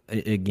 so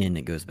again,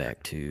 it goes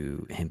back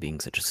to him being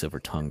such a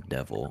silver-tongued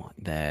devil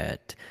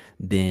that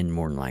Ben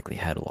more than likely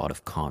had a lot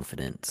of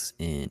confidence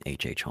in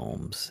H. H.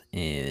 Holmes.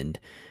 And,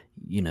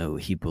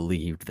 he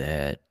believed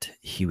that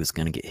he was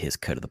going to get his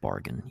cut of the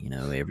bargain.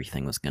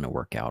 Everything was going to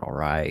work out all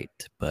right.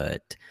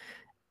 But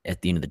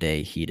at the end of the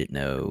day, he didn't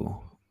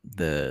know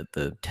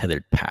the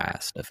tethered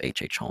past of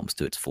H. Holmes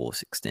to its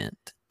fullest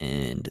extent,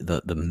 and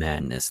the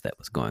madness that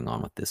was going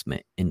on with this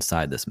man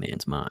inside this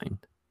man's mind.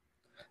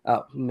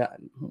 Oh, no,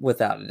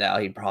 without a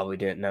doubt, he probably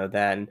didn't know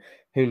that. And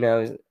who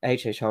knows?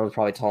 H. Holmes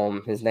probably told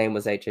him his name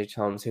was H.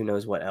 Holmes. Who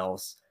knows what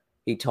else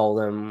he told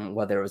him,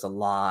 whether it was a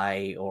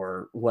lie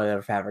or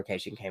whatever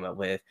fabrication came up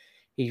with.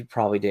 He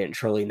probably didn't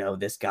truly know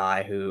this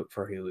guy who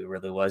he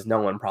really was. No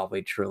one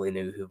probably truly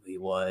knew who he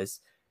was,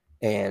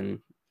 and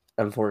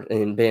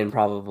unfortunately, and Ben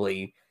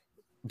probably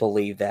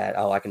believed that,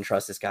 oh, I can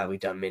trust this guy. We've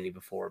done many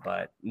before,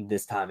 but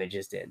this time it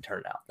just didn't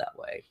turn out that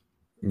way.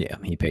 Yeah,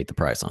 he paid the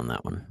price on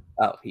that one.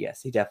 Oh,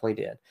 yes, he definitely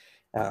did.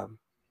 Um,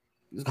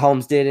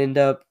 Holmes did end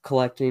up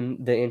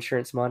collecting the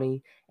insurance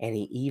money, and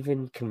he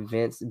even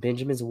convinced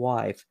Benjamin's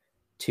wife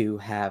to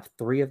have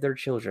three of their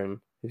children,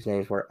 whose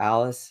names were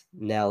Alice,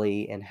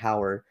 Nellie, and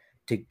Howard,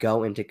 to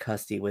go into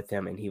custody with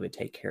him, and he would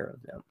take care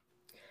of them.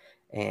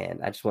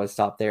 And I just want to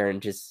stop there and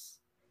just.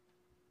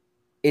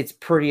 It's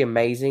pretty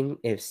amazing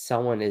if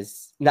someone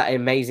is not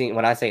amazing.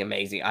 When I say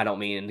amazing, I don't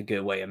mean in the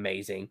good way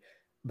amazing,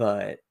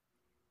 but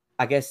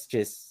I guess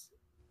just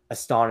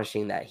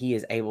astonishing that he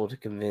is able to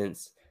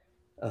convince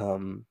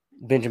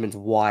Benjamin's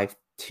wife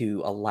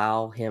to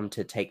allow him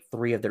to take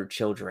three of their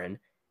children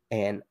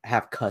and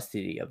have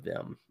custody of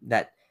them.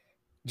 That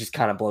just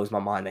kind of blows my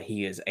mind that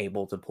he is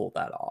able to pull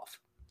that off.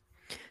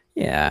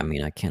 Yeah, I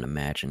mean, I can't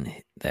imagine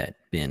that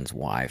Ben's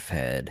wife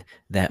had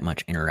that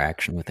much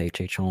interaction with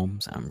H.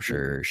 Holmes. I'm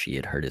sure she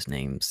had heard his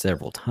name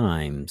several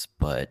times,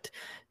 but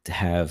to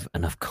have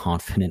enough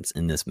confidence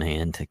in this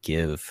man to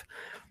give,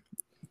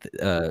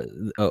 uh,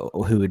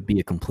 who would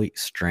be a complete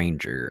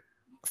stranger,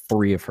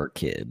 three of her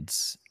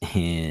kids,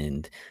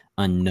 and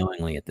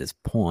unknowingly at this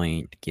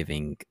point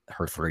giving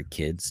her three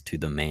kids to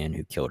the man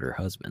who killed her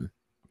husband.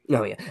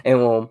 Oh yeah, and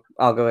well,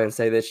 I'll go ahead and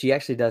say this: she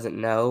actually doesn't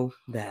know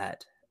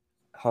that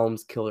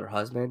Holmes killed her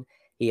husband.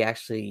 He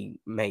actually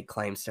made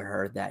claims to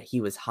her that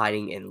he was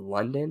hiding in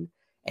London,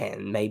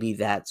 and maybe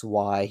that's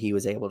why he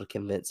was able to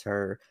convince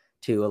her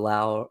to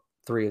allow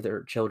three of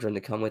their children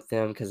to come with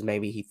them, because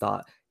maybe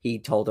he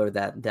told her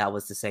that that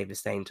was the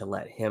safest thing to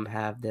let him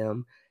have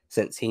them,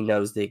 since he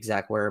knows the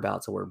exact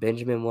whereabouts of where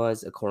Benjamin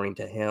was, according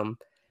to him.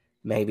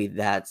 Maybe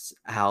that's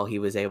how he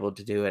was able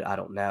to do it. I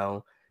don't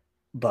know.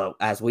 But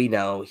as we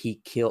know, he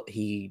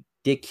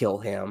did kill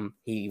him.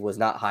 He was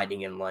not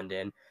hiding in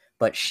London,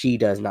 but she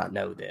does not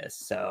know this.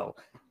 So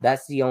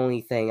that's the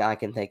only thing I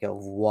can think of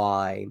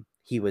why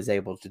he was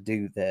able to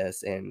do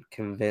this and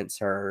convince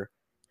her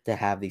to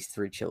have these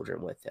three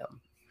children with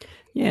him.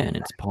 Yeah, and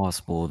it's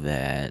possible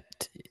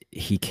that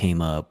he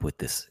came up with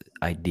this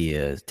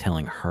idea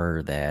telling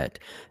her that,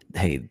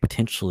 hey,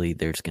 potentially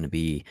there's going to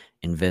be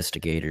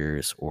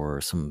investigators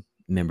or some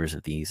members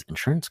of these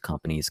insurance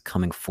companies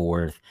coming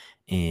forth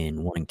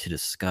and wanting to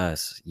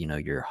discuss,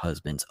 your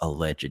husband's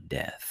alleged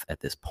death at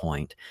this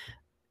point.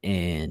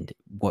 And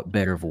what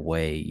better of a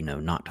way,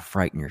 not to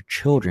frighten your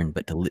children,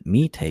 but to let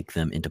me take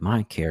them into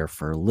my care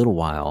for a little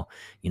while,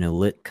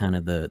 let kind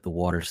of the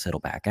water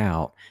settle back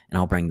out, and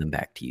I'll bring them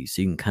back to you.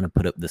 So you can kind of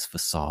put up this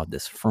facade,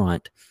 this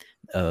front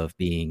of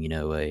being,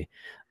 a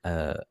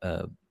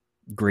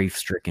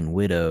grief-stricken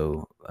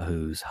widow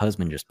whose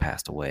husband just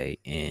passed away,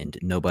 and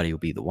nobody will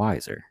be the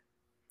wiser.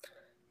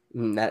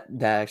 That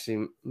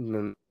actually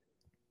makes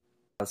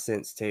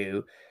sense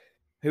too.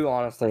 Who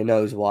honestly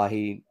knows why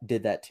he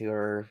did that to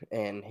her,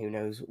 and who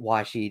knows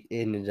why she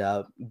ended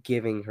up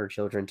giving her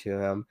children to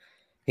him.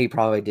 He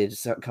probably did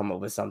come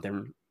up with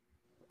something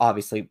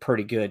obviously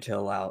pretty good to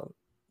allow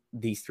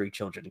these three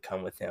children to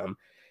come with him.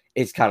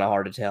 It's kind of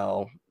hard to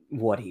tell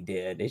what he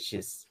did. It's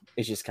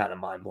just kind of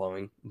mind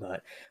blowing.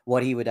 But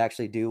what he would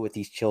actually do with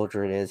these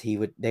children is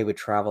they would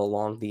travel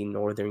along the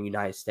northern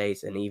United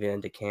States and even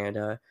into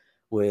Canada,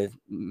 with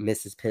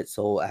Mrs.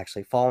 Pitzel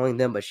actually following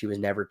them, but she was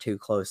never too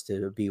close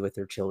to be with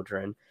her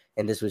children.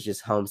 And this was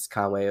just Holmes'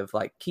 kind of way of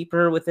like keeping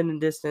her within a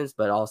distance,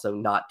 but also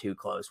not too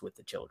close with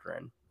the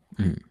children.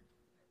 Mhm.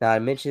 Now, I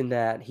mentioned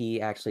that he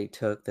actually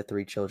took the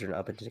three children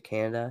up into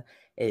Canada.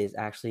 It is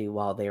actually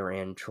while they were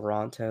in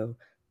Toronto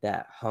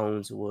that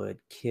Holmes would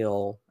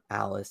kill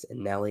Alice and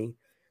Nellie.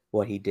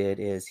 What he did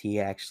is he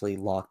actually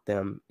locked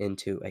them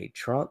into a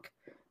trunk,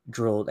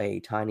 drilled a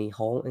tiny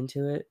hole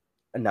into it.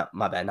 No,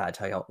 my bad, not a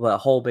tiny hole, but a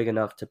hole big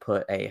enough to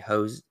put a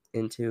hose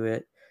into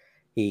it.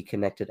 He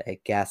connected a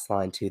gas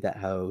line to that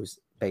hose,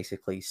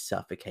 basically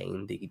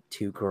suffocating the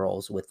two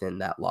girls within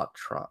that locked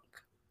trunk.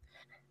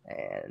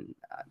 And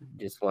I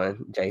just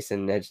want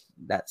Jason.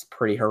 That's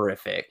pretty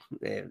horrific,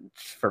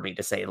 for me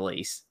to say the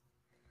least.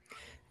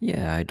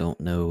 Yeah, I don't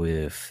know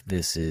if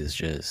this is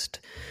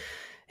just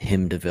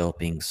him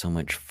developing so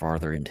much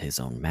farther into his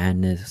own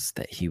madness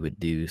that he would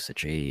do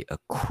such a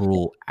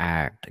cruel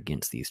act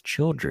against these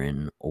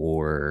children,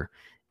 or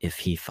if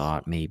he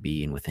thought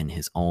maybe and within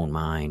his own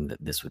mind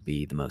that this would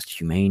be the most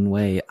humane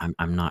way.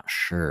 I'm not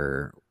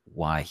sure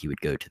why he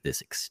would go to this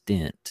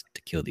extent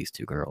to kill these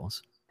two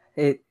girls.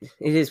 It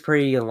is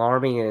pretty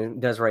alarming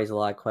and does raise a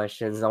lot of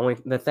questions.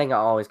 The thing I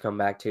always come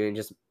back to, and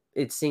just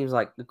it seems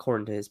like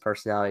according to his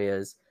personality,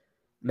 is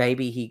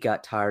maybe he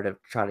got tired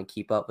of trying to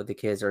keep up with the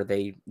kids, or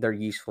their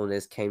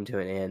usefulness came to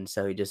an end,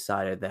 so he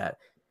decided that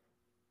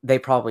they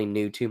probably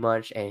knew too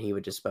much and he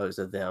would dispose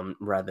of them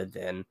rather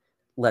than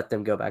let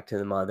them go back to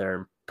the mother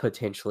and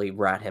potentially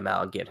rat him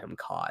out and get him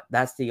caught.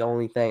 That's the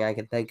only thing I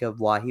can think of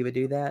why he would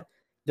do that.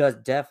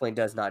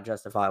 Does not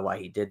justify why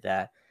he did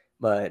that,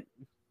 but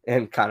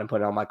and kind of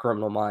put on my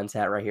criminal minds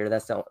hat right here.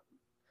 That's the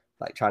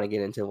like trying to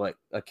get into what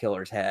a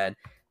killer's head.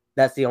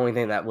 That's the only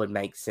thing that would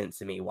make sense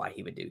to me why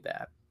he would do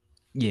that.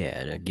 Yeah,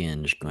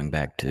 again, just going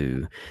back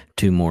to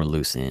two more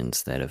loose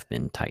ends that have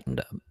been tightened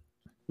up.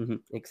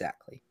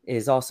 Exactly. It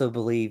is also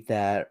believed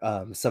that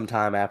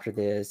sometime after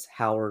this,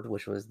 Howard,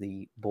 which was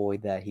the boy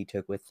that he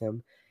took with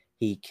him,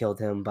 he killed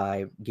him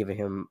by giving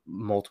him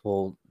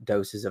multiple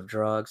doses of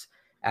drugs.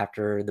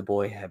 After the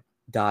boy had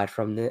died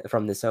from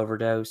this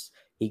overdose,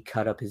 he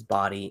cut up his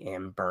body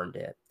and burned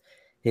it.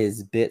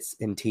 His bits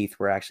and teeth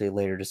were actually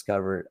later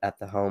discovered at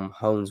the home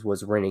Holmes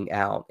was renting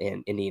out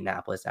in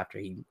Indianapolis after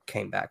he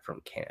came back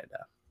from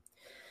Canada.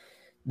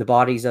 The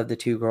bodies of the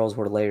two girls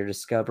were later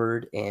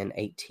discovered in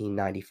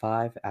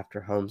 1895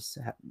 after Holmes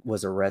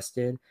was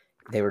arrested.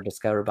 They were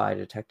discovered by a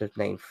detective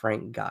named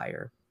Frank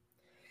Geyer.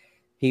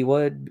 He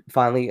would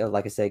finally,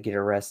 like I said, get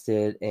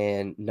arrested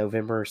in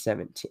November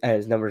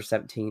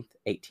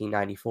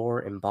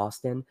 1894 in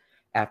Boston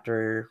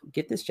after,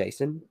 get this,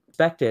 Jason,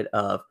 suspected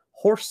of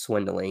horse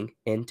swindling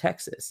in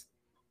Texas.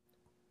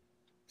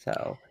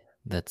 So,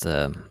 That's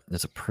a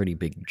pretty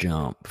big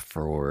jump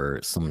for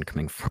someone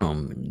coming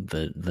from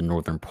the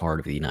northern part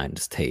of the United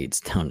States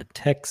down to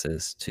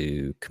Texas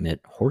to commit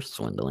horse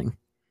swindling.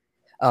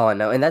 oh, I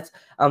know, and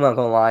I'm not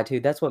gonna lie to you,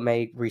 that's what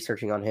made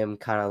researching on him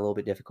kind of a little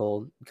bit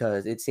difficult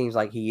because it seems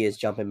like he is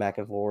jumping back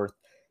and forth,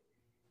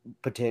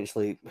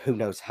 potentially, who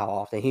knows how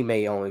often. He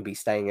may only be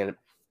staying in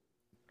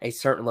a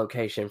certain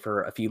location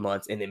for a few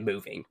months and then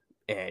moving,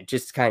 and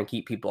just to kind of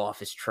keep people off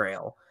his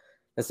trail.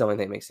 That's the only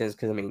thing that makes sense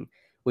because I mean,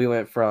 we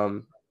went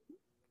from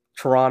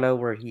Toronto,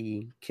 where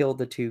he killed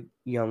the two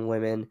young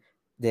women,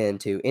 then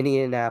to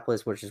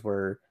Indianapolis, which is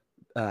where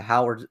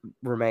Howard's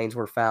remains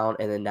were found,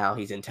 and then now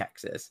he's in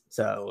Texas.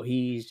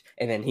 And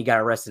then he got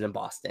arrested in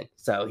Boston.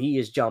 So he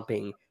is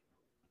jumping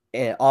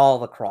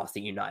all across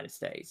the United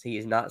States. He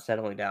is not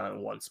settling down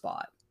in one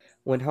spot.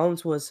 When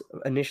Holmes was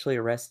initially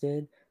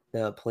arrested,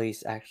 the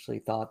police actually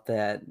thought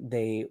that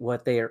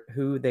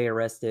who they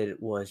arrested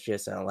was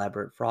just an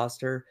elaborate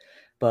fraudster.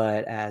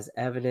 But as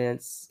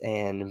evidence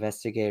and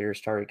investigators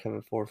started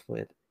coming forth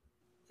with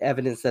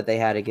evidence that they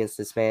had against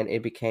this man,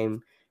 it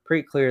became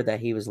pretty clear that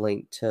he was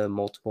linked to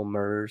multiple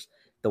murders.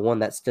 The one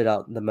that stood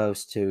out the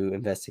most to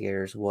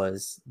investigators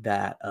was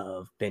that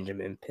of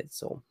Benjamin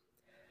Pitzel.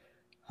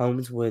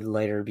 Holmes would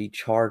later be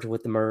charged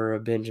with the murder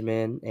of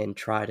Benjamin and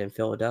tried in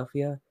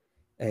Philadelphia.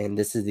 And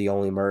this is the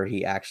only murder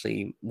he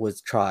actually was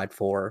tried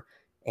for.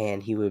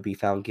 And he would be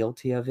found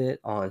guilty of it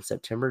on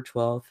September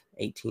 12th,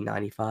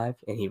 1895,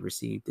 and he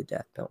received the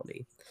death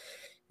penalty.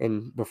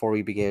 And before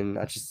we begin,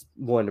 I just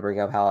wanted to bring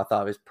up how I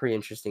thought it was pretty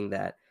interesting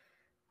that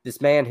this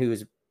man who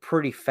is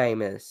pretty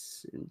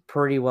famous,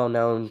 pretty well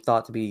known,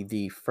 thought to be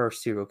the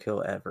first serial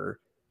killer ever,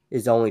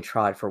 is only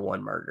tried for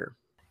one murder.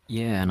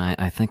 Yeah, and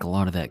I think a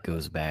lot of that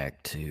goes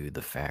back to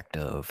the fact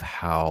of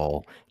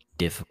how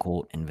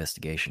difficult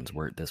investigations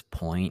were at this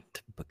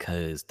point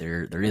because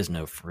there is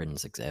no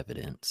forensics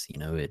evidence. You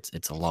know,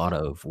 it's a lot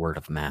of word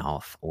of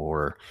mouth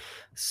or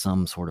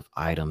some sort of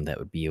item that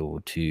would be able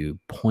to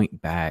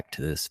point back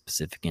to this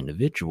specific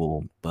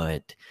individual,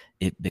 but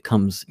it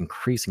becomes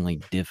increasingly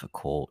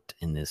difficult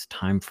in this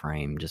time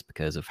frame just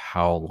because of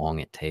how long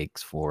it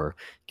takes for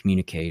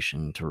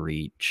communication to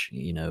reach,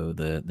 you know,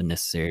 the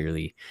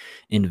necessarily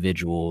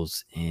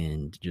individuals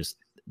and just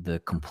the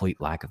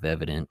complete lack of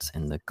evidence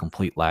and the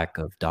complete lack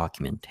of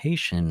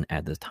documentation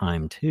at the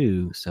time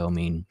too. So I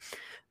mean,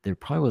 there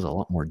probably was a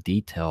lot more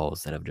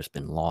details that have just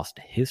been lost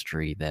to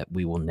history that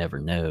we will never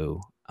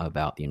know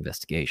about the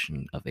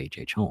investigation of H.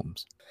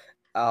 Holmes.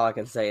 All I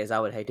can say is I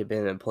would hate to have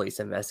been a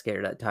police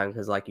investigator at that time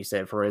because, like you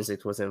said,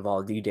 forensics was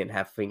involved. You didn't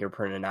have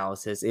fingerprint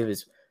analysis. It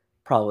was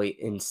probably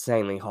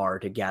insanely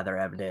hard to gather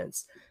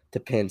evidence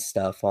to pin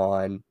stuff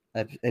on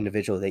an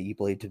individual that you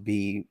believe to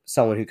be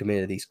someone who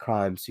committed these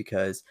crimes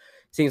because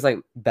it seems like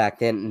back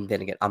then, and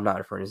then again, I'm not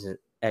a forensic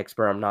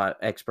expert. I'm not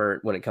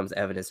expert when it comes to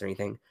evidence or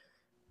anything,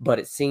 but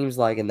it seems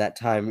like in that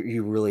time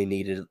you really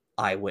needed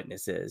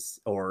eyewitnesses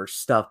or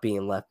stuff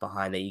being left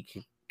behind that you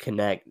can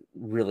connect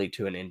really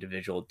to an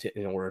individual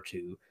in order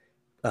to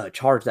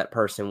charge that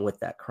person with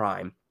that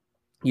crime.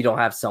 You don't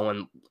have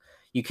someone,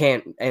 you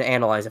can't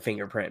analyze a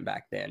fingerprint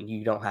back then.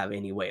 You don't have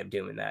any way of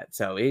doing that.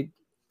 So it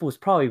was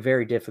probably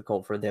very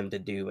difficult for them to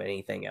do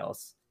anything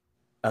else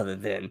other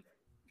than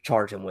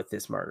charge him with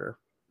this murder.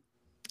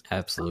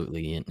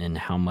 Absolutely. And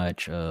how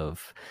much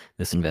of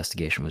this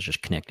investigation was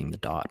just connecting the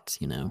dots,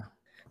 you know?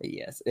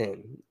 Yes.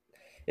 And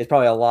it's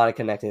probably a lot of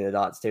connecting the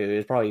dots too.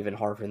 It's probably even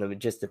hard for them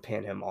just to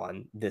pin him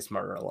on this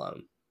murder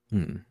alone.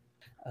 Hmm.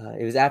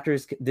 It was after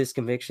this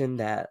conviction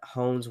that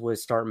Holmes would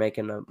start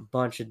making a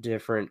bunch of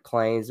different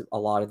claims. A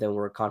lot of them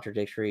were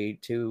contradictory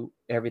to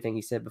everything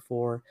he said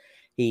before.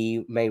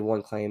 He made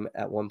one claim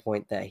at one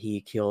point that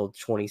he killed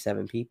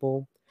 27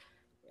 people.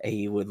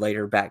 He would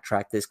later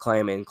backtrack this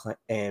claim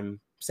and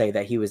say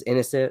that he was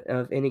innocent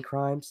of any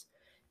crimes.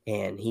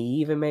 And he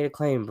even made a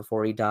claim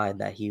before he died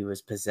that he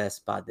was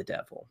possessed by the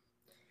devil.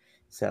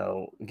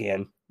 So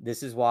again,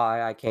 this is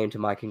why I came to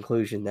my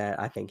conclusion that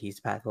I think he's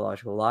a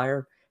pathological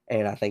liar,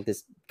 and I think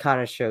this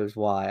kind of shows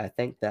why I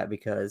think that,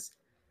 because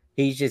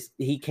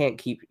he can't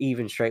keep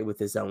even straight with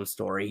his own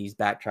story. He's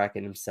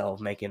backtracking himself,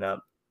 making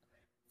up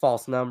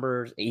false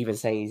numbers, even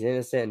saying he's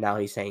innocent, and now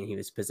he's saying he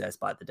was possessed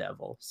by the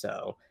devil.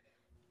 So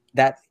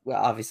that's,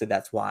 well, obviously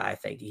that's why I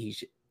think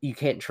you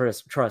can't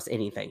trust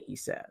anything he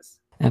says.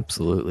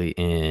 Absolutely.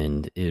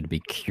 And it'd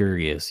be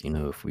curious,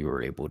 if we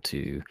were able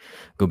to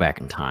go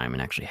back in time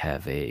and actually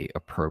have a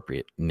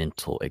appropriate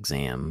mental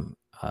exam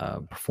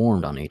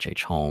performed on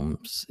H.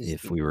 Holmes,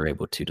 if we were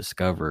able to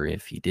discover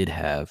if he did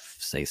have,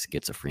 say,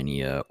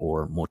 schizophrenia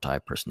or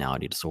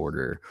multi-personality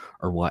disorder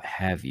or what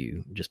have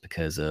you, just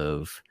because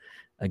of,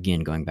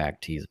 again, going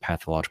back to he's a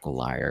pathological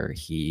liar.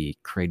 He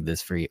created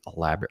this very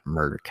elaborate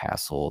murder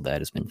castle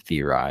that has been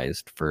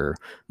theorized for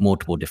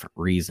multiple different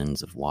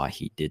reasons of why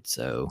he did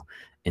so.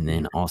 And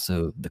then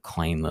also the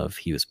claim of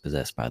he was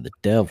possessed by the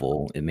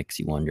devil. It makes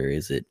you wonder,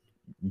 is it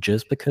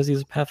just because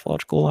he's a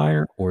pathological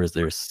liar, or is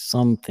there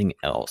something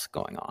else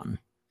going on?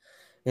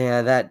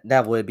 Yeah,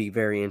 that would be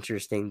very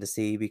interesting to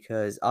see,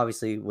 because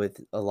obviously with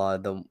a lot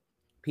of the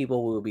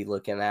people we'll be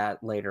looking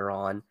at later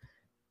on,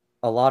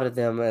 a lot of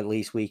them, at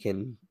least we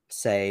can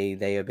say,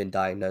 they have been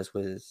diagnosed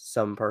with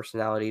some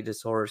personality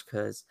disorders,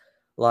 because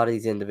a lot of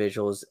these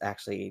individuals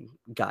actually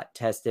got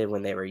tested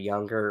when they were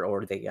younger,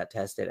 or they got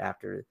tested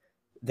after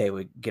they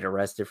would get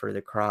arrested for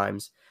the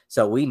crimes.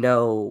 So we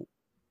know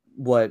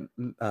what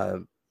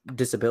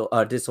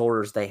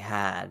disorders they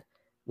had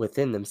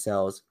within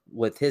themselves.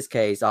 With his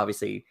case,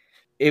 obviously,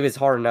 it was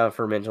hard enough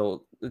for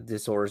mental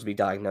disorders to be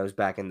diagnosed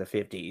back in the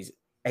 50s,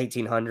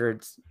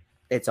 1800s.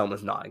 It's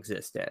almost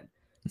non-existent.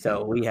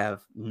 So we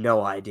have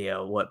no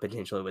idea what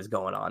potentially was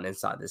going on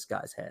inside this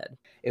guy's head.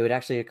 It would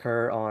actually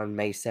occur on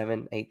May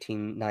 7,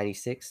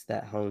 1896,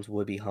 that Holmes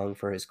would be hung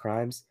for his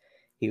crimes.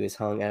 He was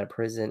hung at a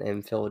prison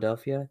in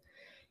Philadelphia.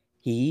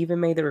 He even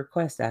made the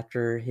request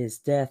after his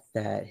death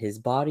that his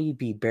body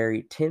be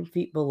buried 10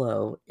 feet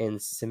below in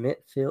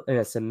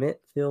a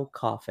cement-filled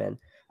coffin,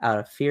 out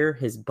of fear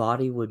his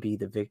body would be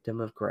the victim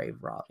of grave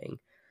robbing.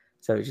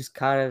 So he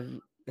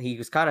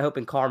was kind of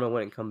hoping karma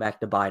wouldn't come back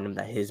to bite him,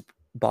 that his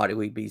body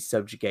would be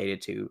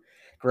subjugated to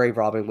grave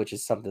robbing, which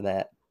is something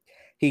that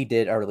he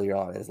did earlier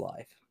on in his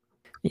life.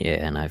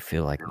 Yeah, and I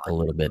feel like a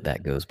little bit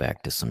that goes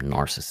back to some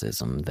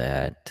narcissism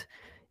that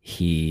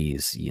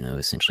he's,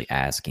 essentially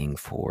asking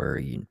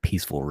for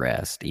peaceful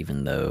rest,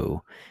 even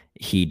though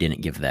he didn't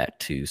give that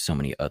to so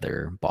many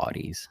other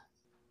bodies.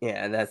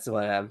 Yeah, and that's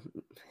what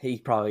he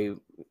probably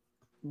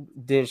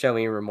didn't show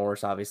any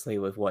remorse, obviously,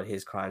 with what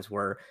his crimes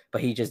were,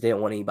 but he just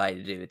didn't want anybody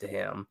to do it to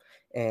him.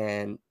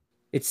 And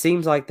it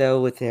seems like,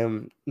 though, with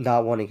him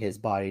not wanting his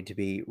body to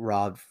be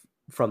robbed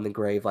from the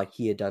grave like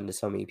he had done to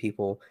so many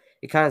people,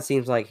 it kind of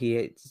seems like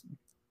he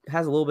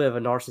has a little bit of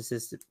a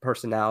narcissistic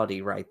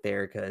personality right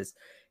there, because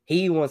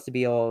he wants to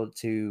be able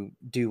to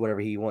do whatever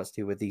he wants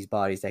to with these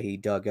bodies that he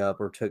dug up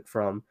or took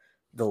from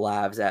the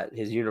labs at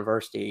his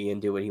university,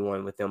 and do what he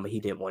wanted with them, but he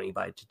didn't want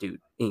anybody to do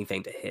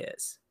anything to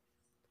his.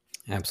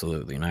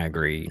 Absolutely, and I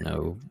agree,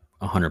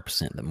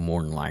 100% that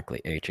more than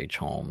likely H.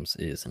 Holmes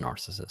is a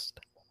narcissist.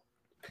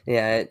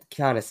 Yeah, it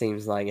kind of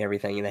seems like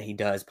everything that he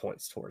does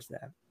points towards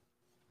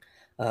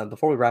that.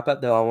 Before we wrap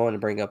up, though, I want to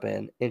bring up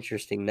an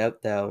interesting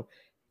note, though.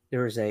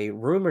 There was a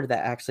rumor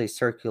that actually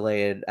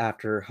circulated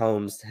after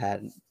Holmes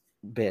had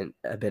been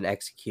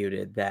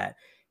executed, that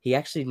he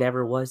actually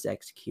never was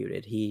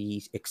executed.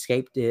 He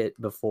escaped it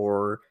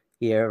before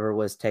he ever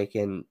was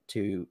taken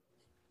to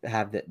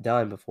have that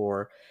done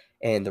before.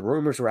 And the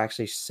rumors were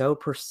actually so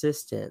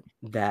persistent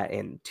that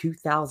in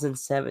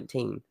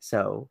 2017,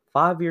 so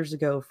 5 years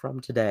ago from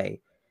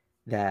today,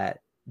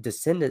 that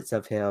descendants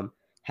of him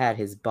had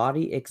his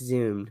body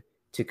exhumed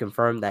to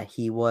confirm that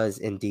he was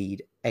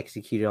indeed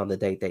executed on the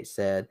date they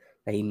said,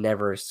 that he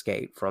never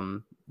escaped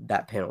from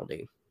that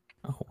penalty.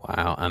 Oh,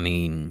 wow. I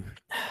mean,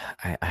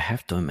 I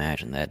have to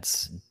imagine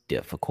that's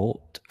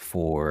difficult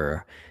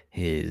for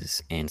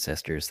his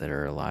ancestors that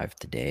are alive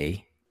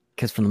today.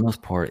 Because for the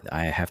most part,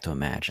 I have to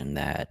imagine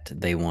that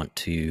they want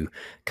to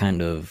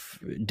kind of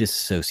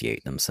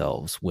disassociate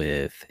themselves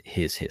with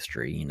his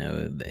history.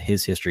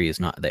 His history is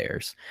not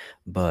theirs,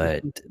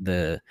 but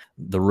the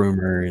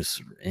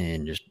rumors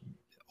and just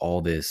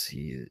all this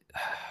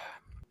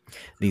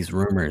these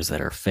rumors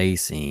that are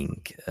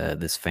facing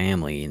this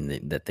family, and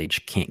that they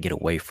just can't get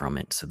away from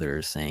it. So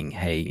they're saying,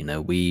 hey,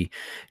 we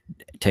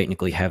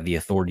technically have the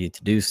authority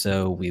to do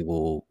so. We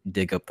will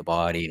dig up the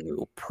body and we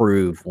will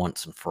prove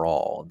once and for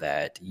all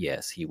that,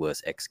 yes, he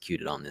was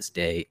executed on this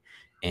date,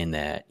 and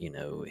that,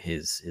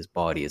 his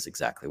body is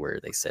exactly where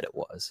they said it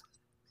was.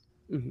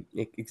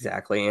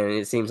 Exactly, and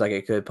it seems like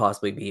it could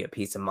possibly be a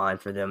peace of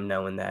mind for them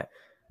knowing that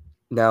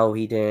no,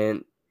 he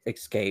didn't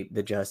escape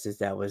the justice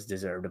that was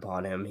deserved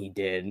upon him. He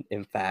did,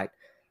 in fact,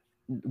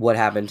 what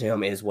happened to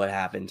him is what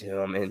happened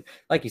to him. And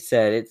like you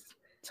said, it's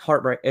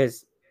heartbreak.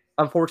 It's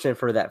unfortunate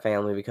for that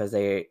family because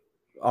they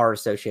are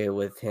associated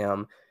with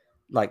him,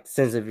 like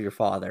sins of your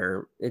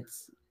father.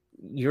 It's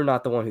you're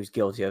not the one who's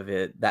guilty of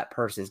it. That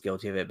person's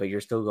guilty of it, but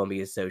you're still going to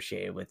be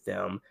associated with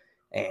them,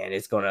 and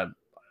it's going to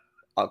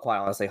quite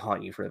honestly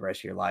haunt you for the rest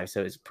of your life.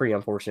 So it's pretty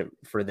unfortunate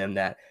for them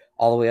that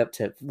all the way up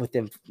to with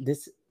them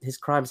this his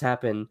crimes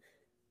happened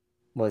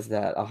was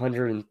that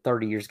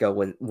 130 years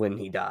ago when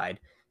he died,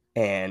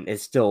 and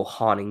it's still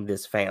haunting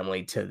this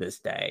family to this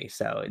day.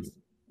 So it's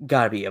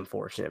got to be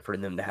unfortunate for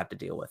them to have to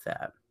deal with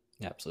that.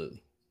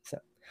 Absolutely. So,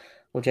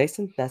 well,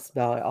 Jason, that's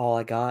about all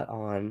I got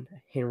on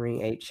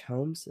Henry H.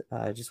 Holmes.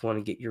 I just want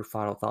to get your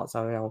final thoughts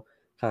on it. I'll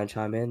kind of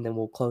chime in, then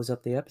we'll close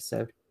up the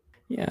episode.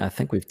 Yeah, I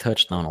think we've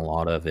touched on a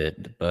lot of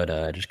it,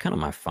 but just kind of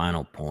my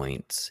final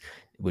points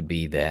would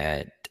be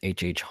that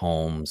H.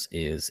 Holmes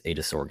is a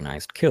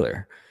disorganized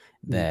killer.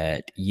 Mm.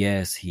 That,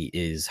 yes, he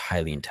is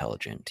highly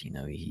intelligent. You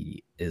know,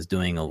 he is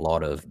doing a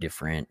lot of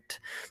different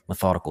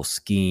methodical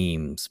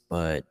schemes,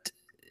 but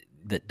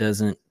that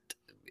doesn't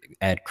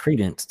add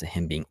credence to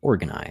him being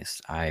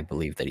organized. I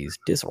believe that he's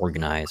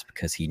disorganized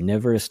because he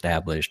never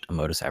established a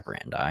modus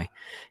operandi.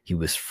 He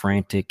was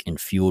frantic and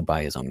fueled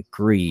by his own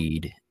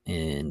greed.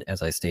 And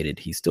as I stated,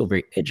 he's still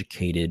very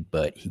educated,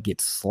 but he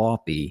gets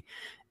sloppy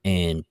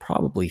and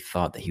probably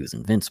thought that he was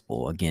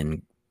invincible.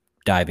 Again,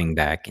 diving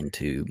back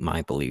into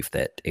my belief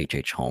that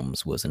H.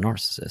 Holmes was a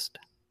narcissist.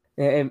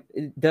 And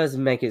it does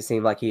make it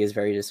seem like he is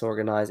very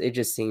disorganized. It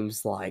just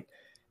seems like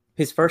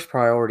his first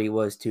priority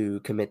was to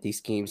commit these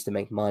schemes to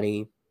make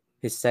money.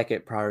 His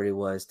second priority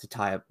was to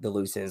tie up the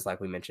loose ends, like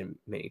we mentioned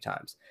many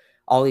times.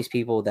 All these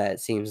people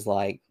that seems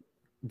like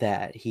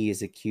that he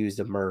is accused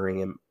of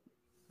murdering and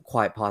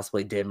quite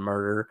possibly did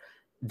murder,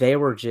 they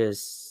were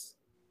just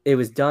it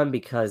was done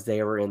because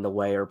they were in the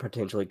way or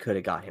potentially could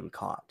have got him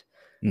caught.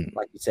 Mm,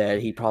 Like you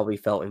said, he probably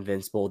felt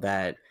invincible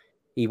that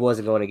he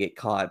wasn't going to get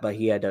caught, but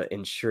he had to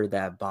ensure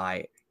that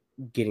by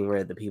getting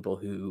rid of the people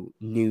who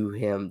knew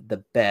him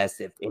the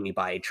best, if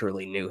anybody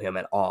truly knew him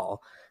at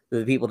all.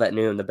 The people that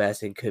knew him the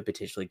best and could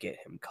potentially get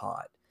him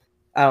caught.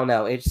 I don't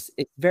know. It's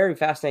very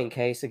fascinating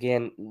case.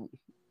 Again,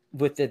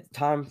 with the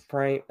time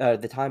frame,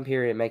 the time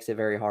period, it makes it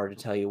very hard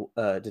to tell you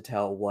to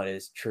tell what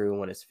is true and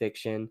what is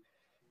fiction.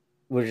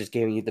 We're just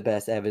giving you the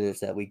best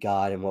evidence that we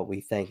got and what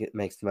we think it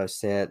makes the most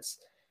sense.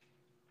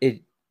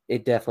 It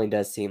it definitely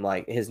does seem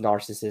like his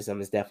narcissism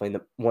is definitely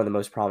one of the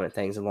most prominent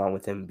things, along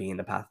with him being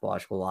the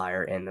pathological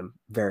liar and a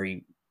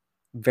very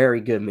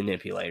very good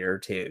manipulator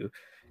too,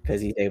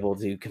 because he's able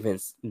to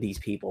convince these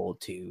people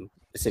to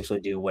essentially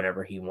do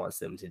whatever he wants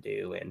them to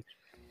do. And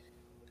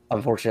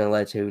unfortunately,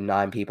 led to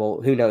 9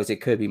 people. Who knows?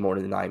 It could be more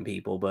than 9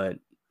 people, but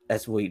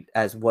as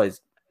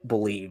was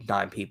believed,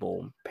 9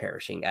 people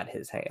perishing at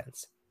his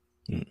hands.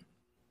 mm.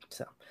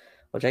 So,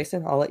 well,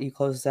 Jason, I'll let you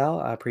close this out.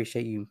 I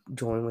appreciate you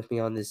joining with me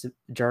on this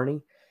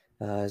journey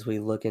as we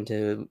look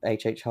into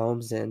H.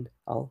 Holmes, and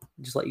I'll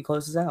just let you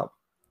close this out.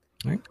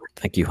 All right.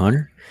 Thank you,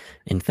 Hunter.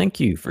 And thank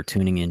you for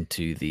tuning in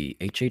to the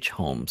H.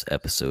 Holmes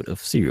episode of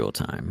Serial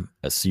Time,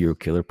 a serial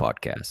killer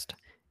podcast.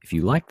 If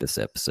you like this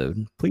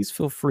episode, please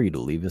feel free to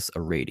leave us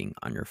a rating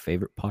on your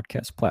favorite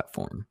podcast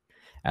platform.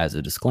 As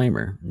a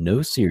disclaimer,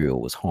 no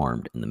serial was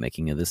harmed in the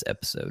making of this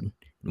episode,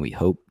 and we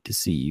hope to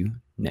see you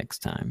next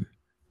time.